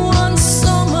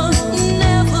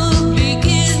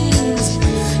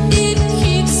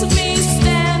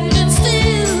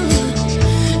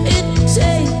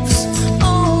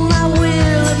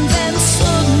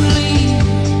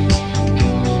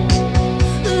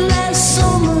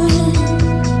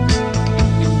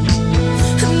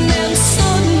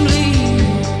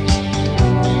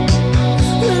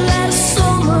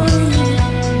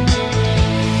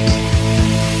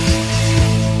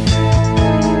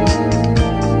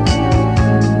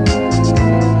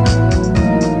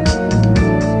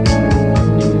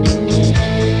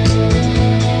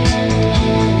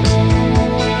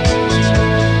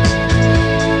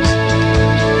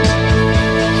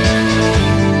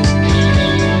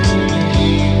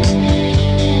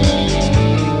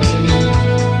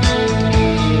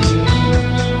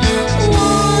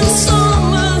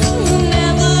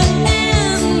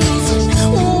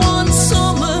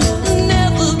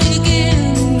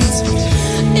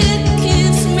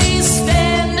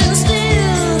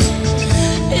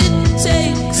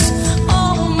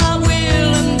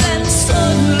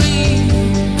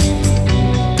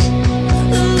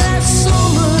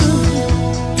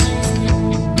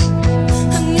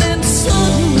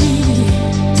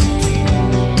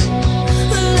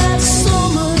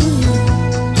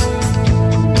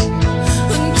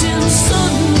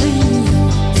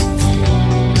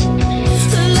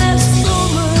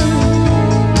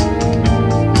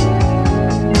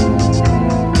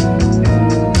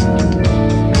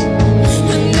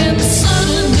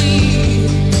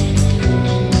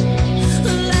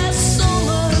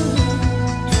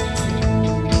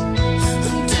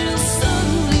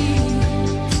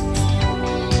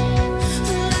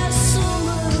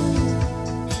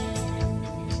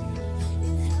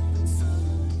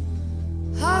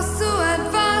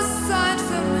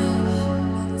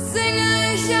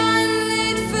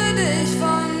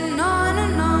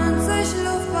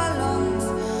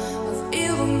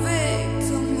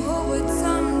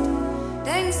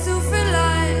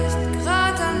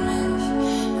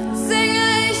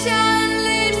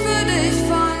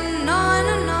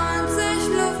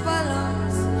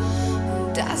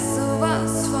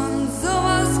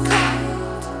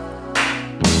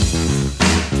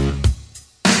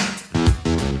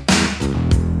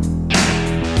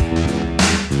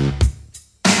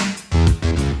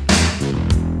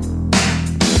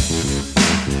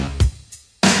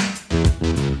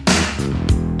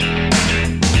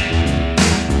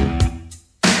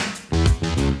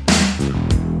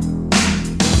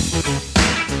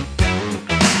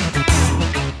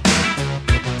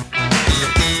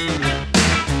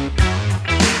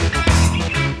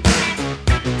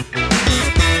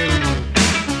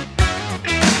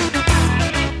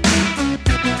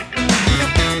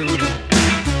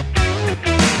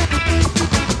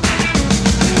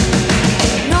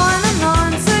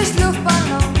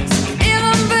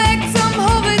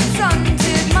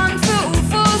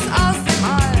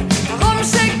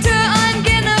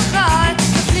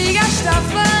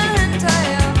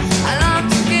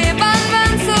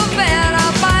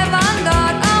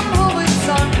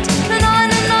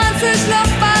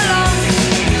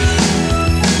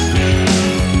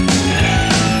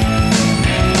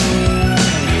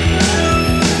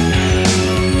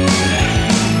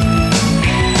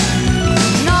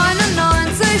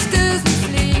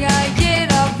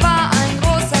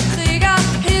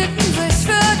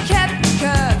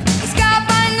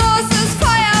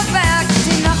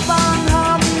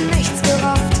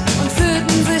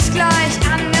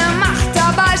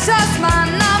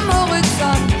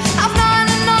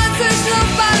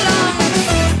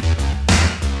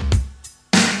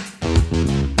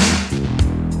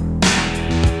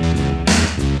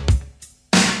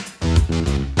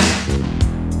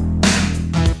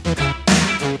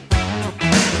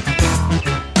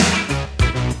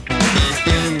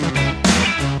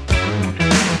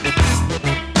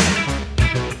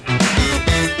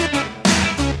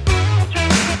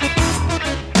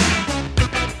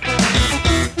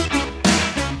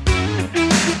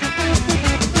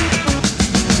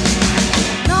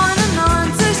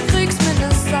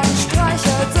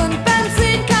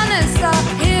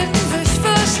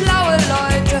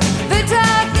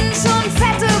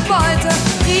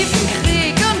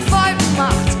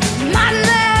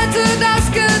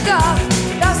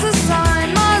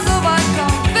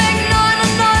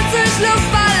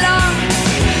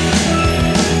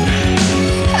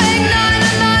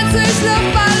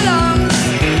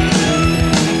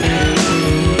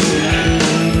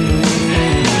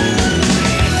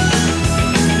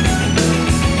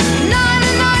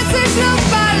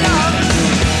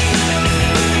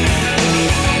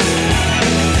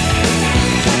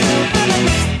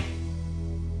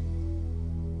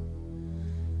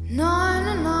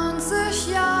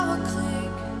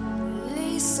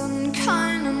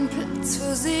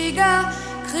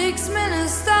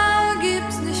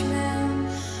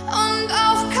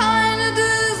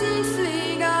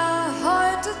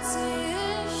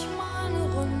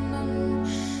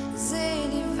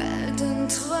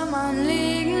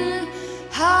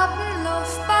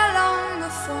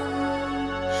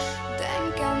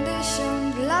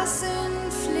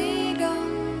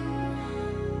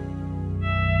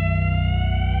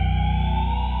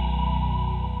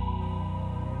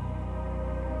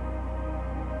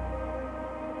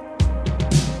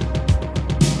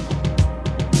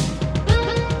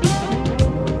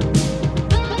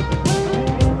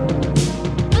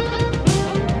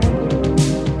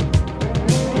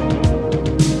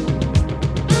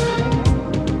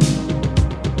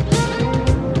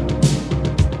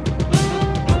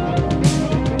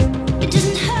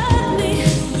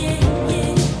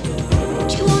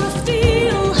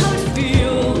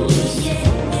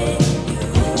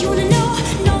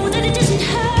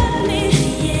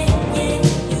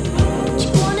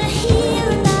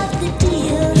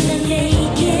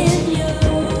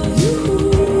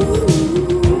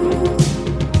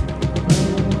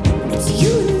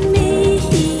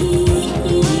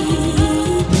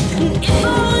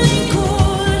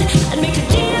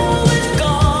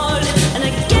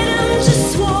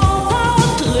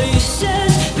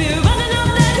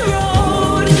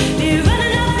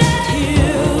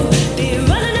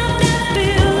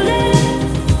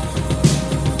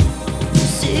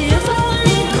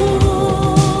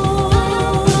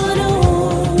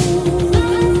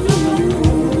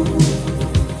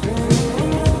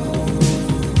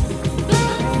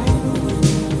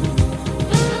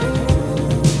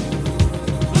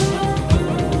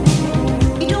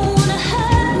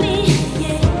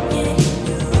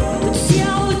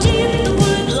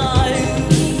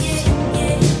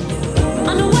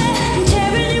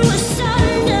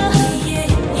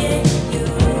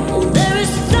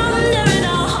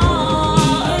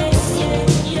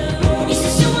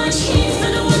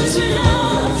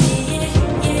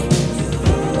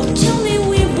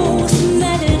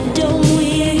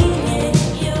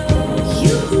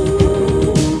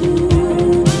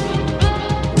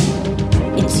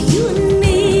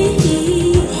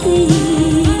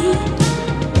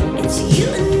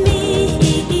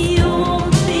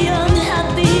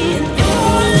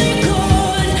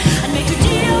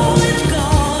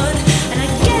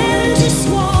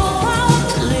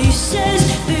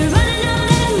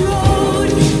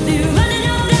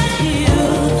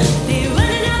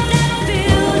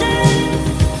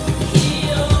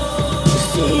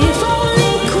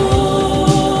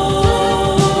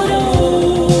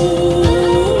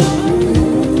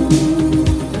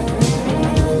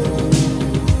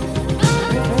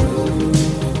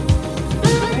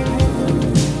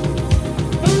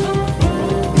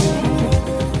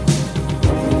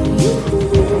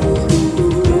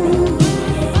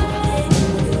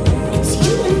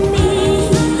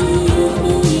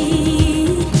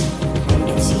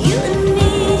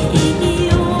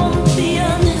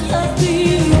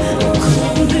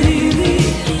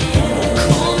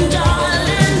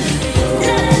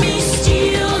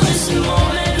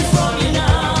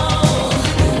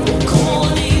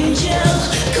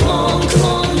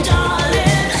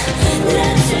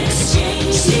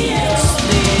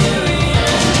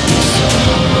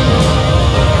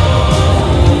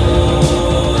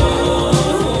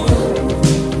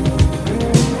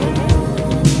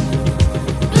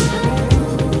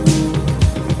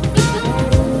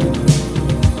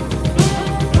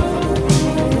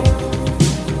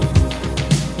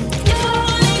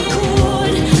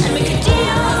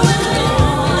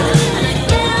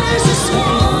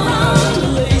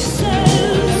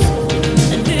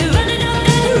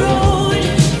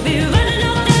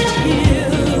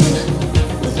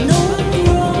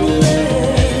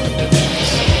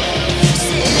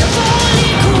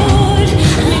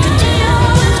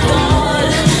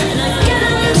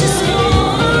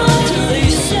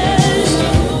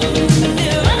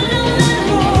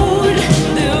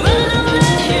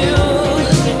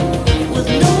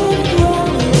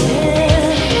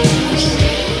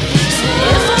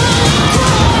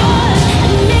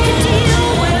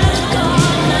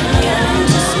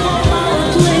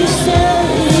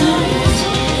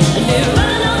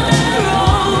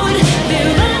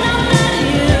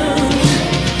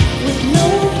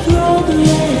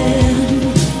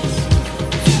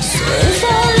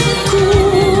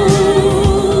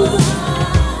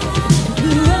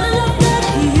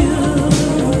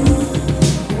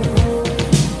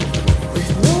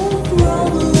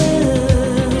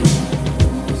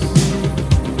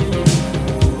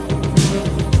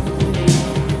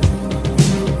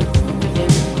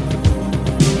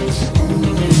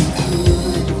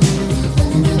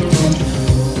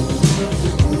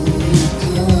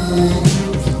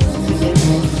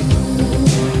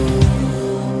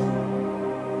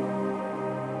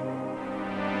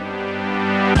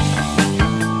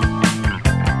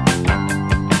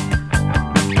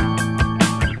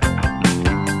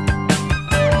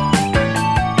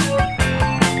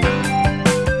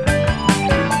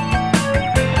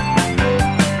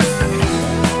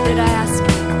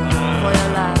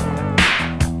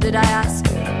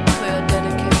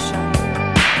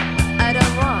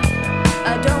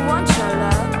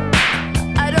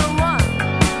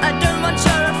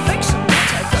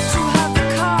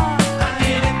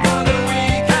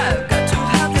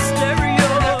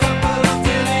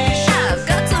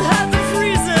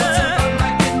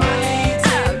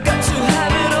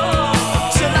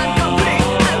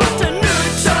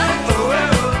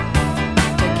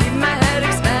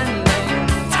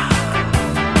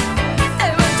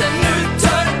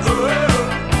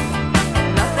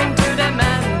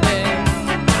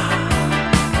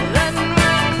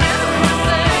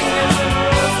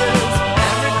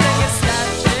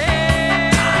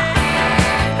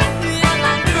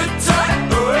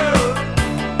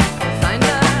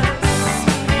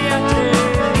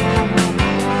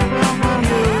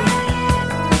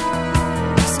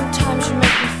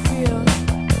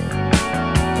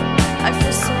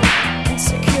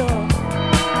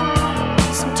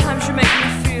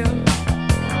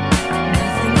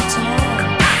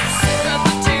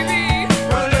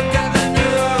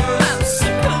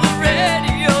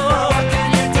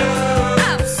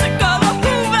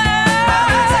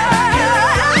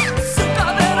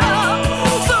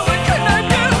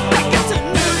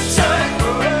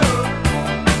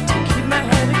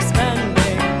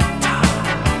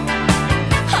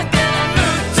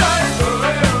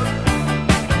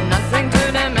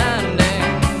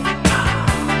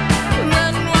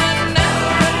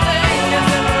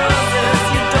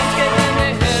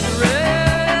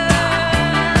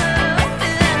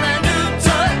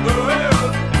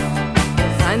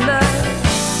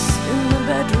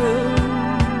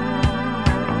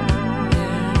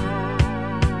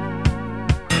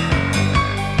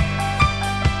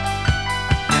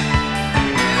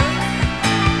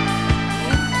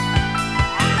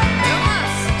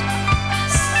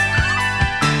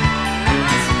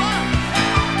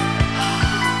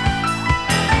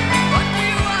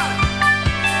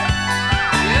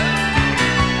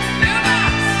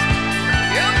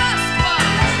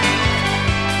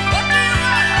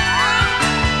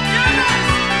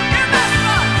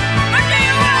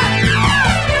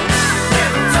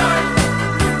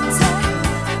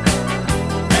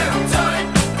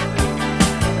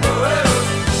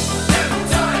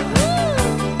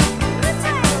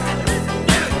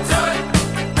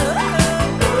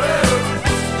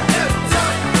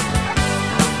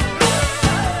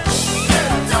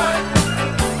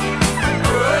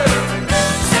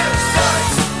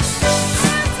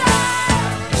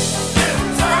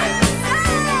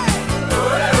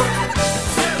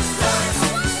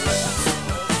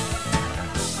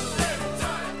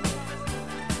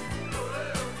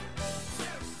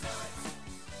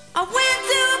 I went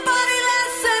to a party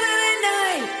last Saturday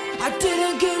night. I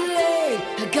didn't get laid,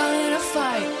 I got in a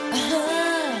fight.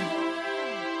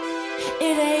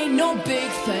 It ain't no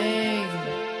big thing.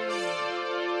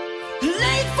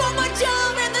 Late for my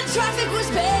job and the traffic was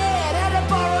bad. Had to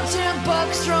borrow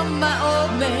 $10 from my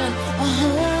old man.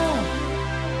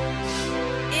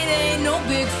 It ain't no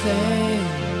big thing.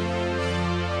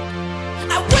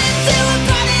 I went to a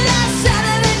party last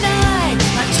Saturday night.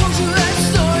 I told you that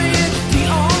story, it'd be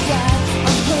alright.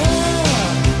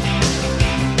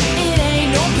 It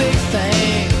ain't no big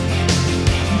thing,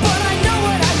 but I know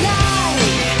what I like.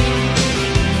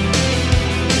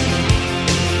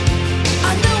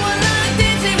 I know I like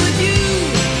dancing with you,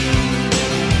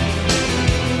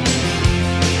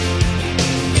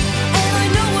 and I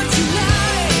know what you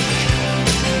like.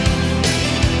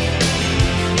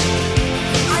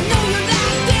 I know you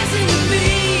like dancing with me.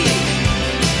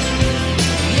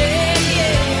 Yeah,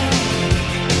 yeah.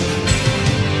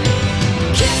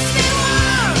 Kiss me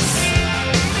once,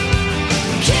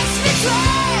 kiss me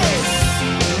twice.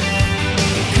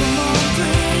 Come on,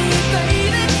 pretty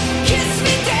baby, kiss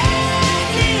me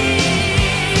deadly.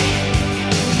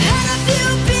 Had a few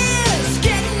beers,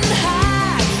 getting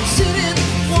high, sitting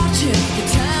watching the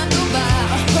time go by.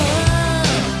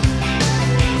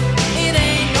 It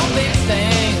ain't no big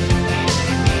thing.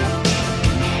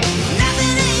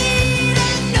 Nothing to eat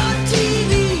and no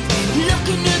TV.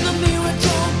 Looking in the mirror,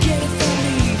 don't get it from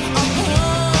me.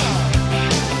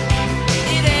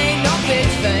 It ain't no big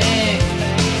thing,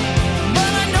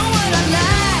 but I know what I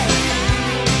like.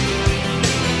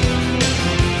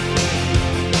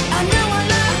 I know I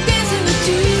like dancing with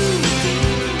you,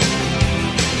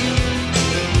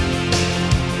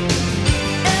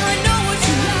 and I know what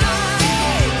you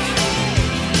like.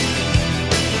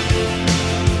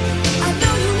 I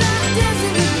know you like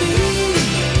dancing with me.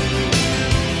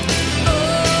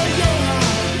 Oh yeah.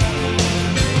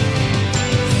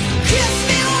 Kiss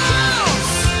me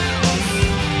once,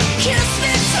 kiss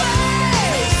me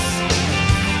twice.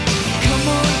 Come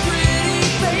on, pretty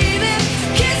baby,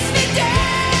 kiss me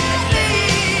deadly.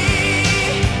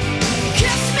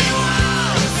 Kiss me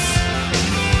once,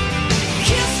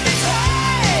 kiss me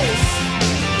twice.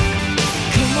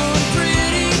 Come on,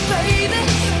 pretty baby,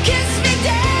 kiss me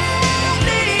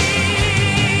deadly.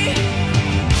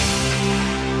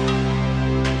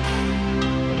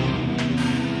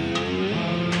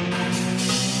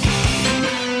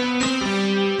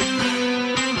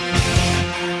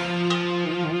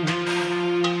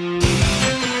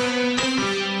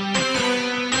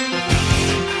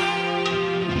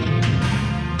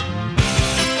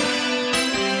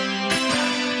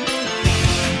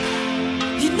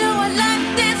 You know I like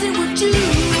dancing with you,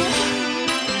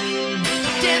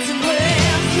 dancing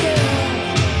with you.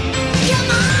 Come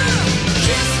on,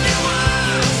 kiss me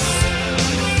once,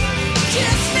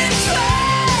 kiss me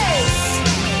twice.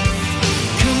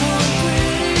 Come on,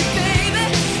 pretty baby,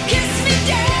 kiss me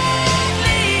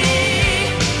deadly.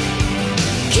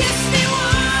 Kiss me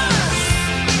once,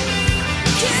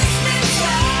 kiss me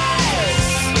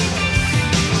twice.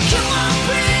 Come on,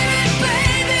 pretty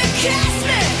baby, kiss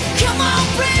me. Come on,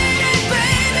 pretty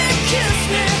baby, kiss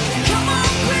me. Come on,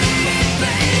 pretty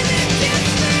baby, kiss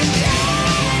me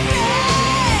deadly.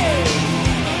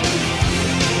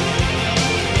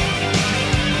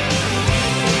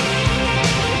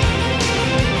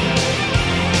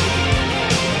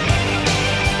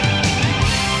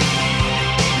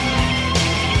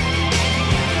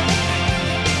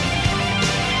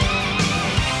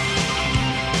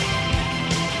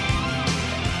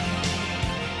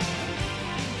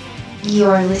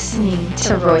 You're listening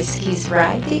to Royski's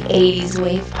Ride the 80s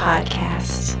Wave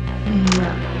podcast.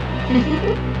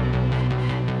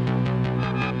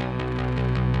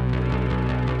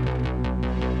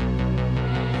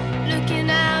 Looking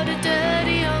out a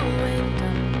dirty old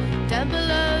window, down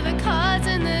below the cars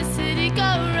in the city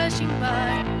go rushing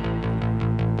by.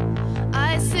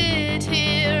 I sit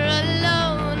here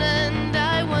alone and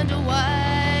I wonder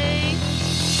why.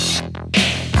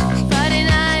 Friday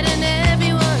night and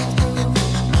everyone's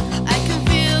moving. I can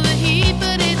feel the heat,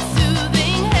 but it's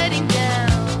soothing heading down.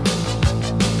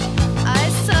 I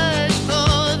search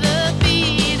for the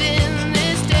beat in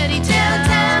this dirty town.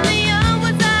 Downtown, the young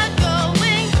ones are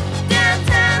going.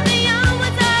 Downtown, the young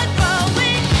ones are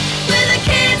growing. We're the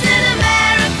kids in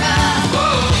America.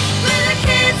 We're the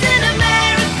kids in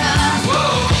America.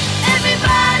 Everybody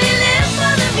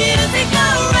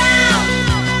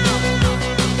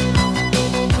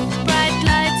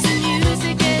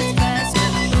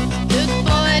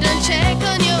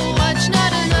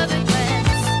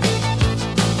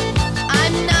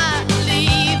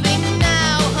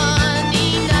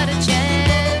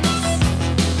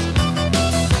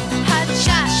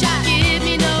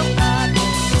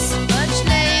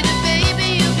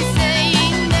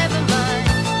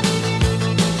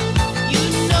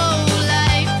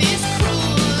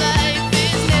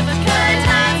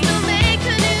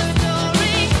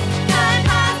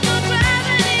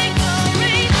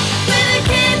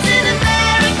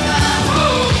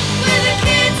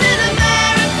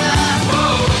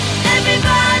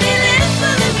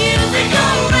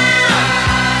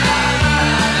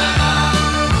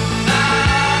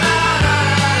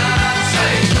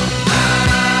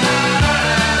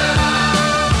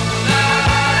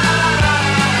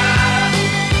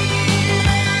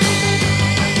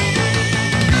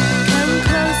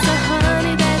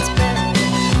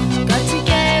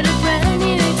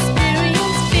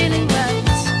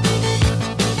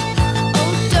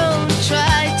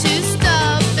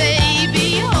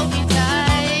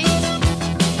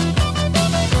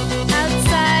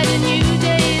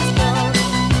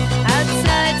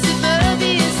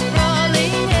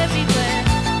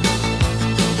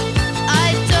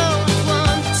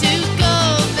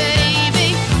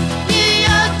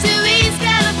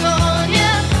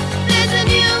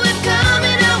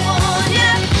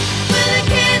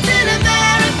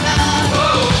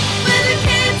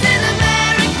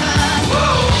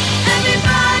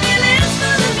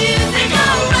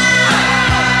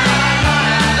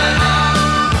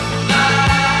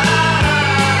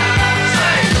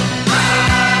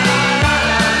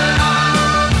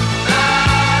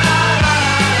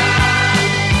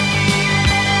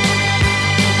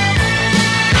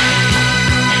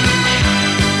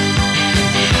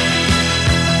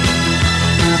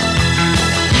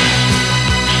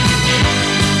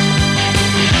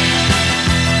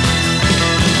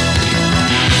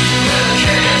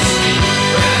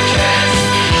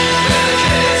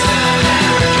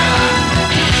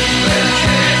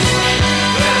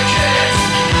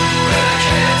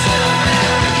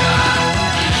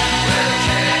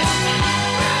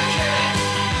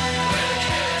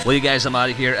Well, you guys, I'm out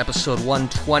of here. Episode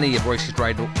 120 of Royce's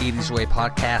Ride the 80s Way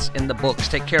podcast in the books.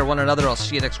 Take care of one another. I'll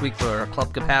see you next week for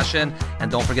Club Compassion.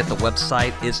 And don't forget the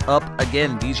website is up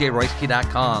again,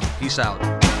 djroyski.com. Peace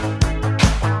out.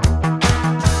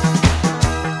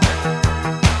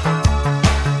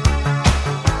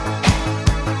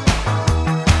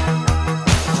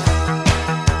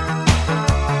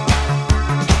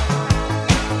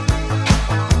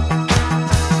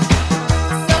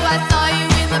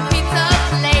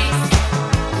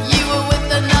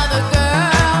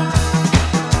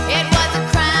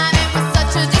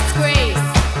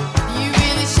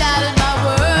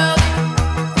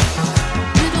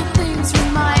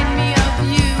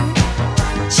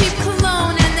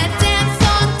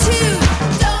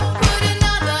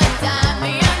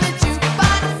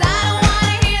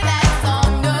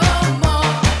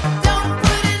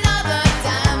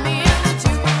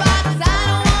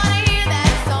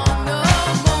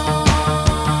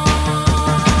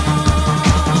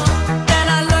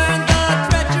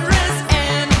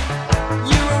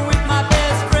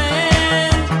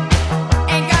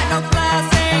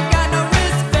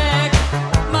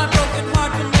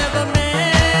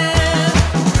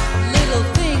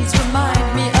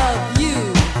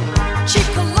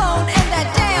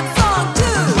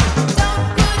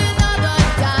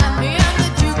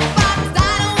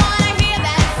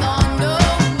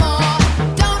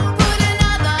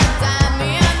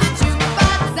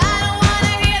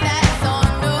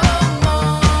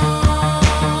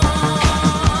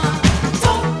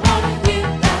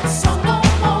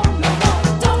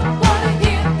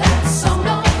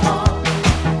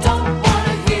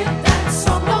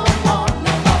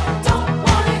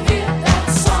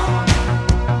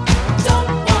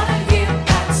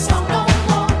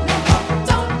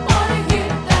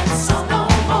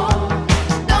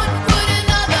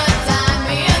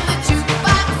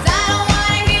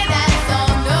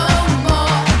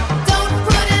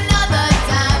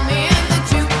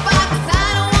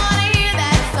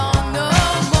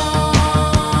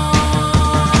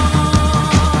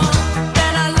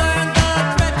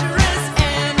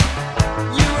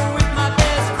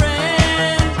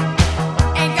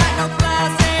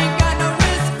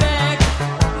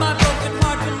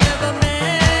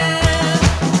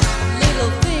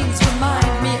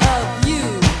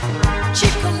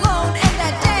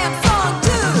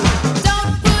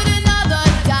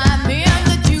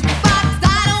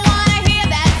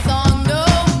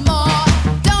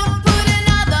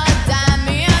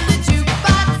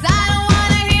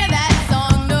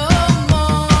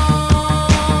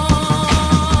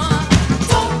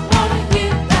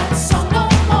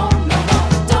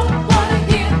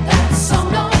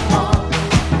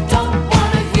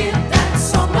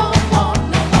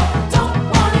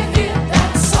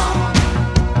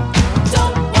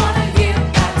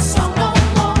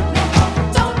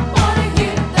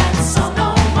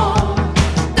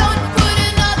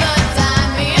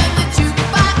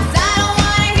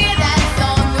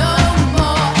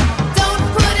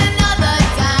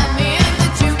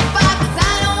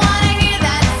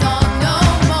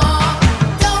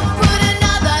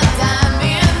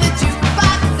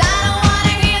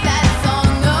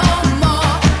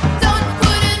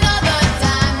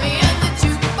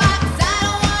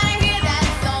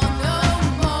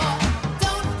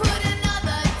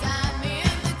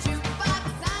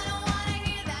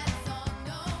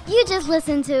 You just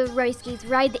listened to Royski's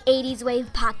Ride the 80s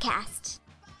Wave podcast.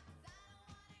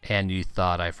 And you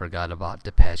thought I forgot about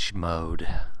Depeche Mode.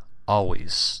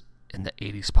 Always in the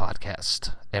 80s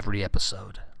podcast, every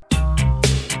episode.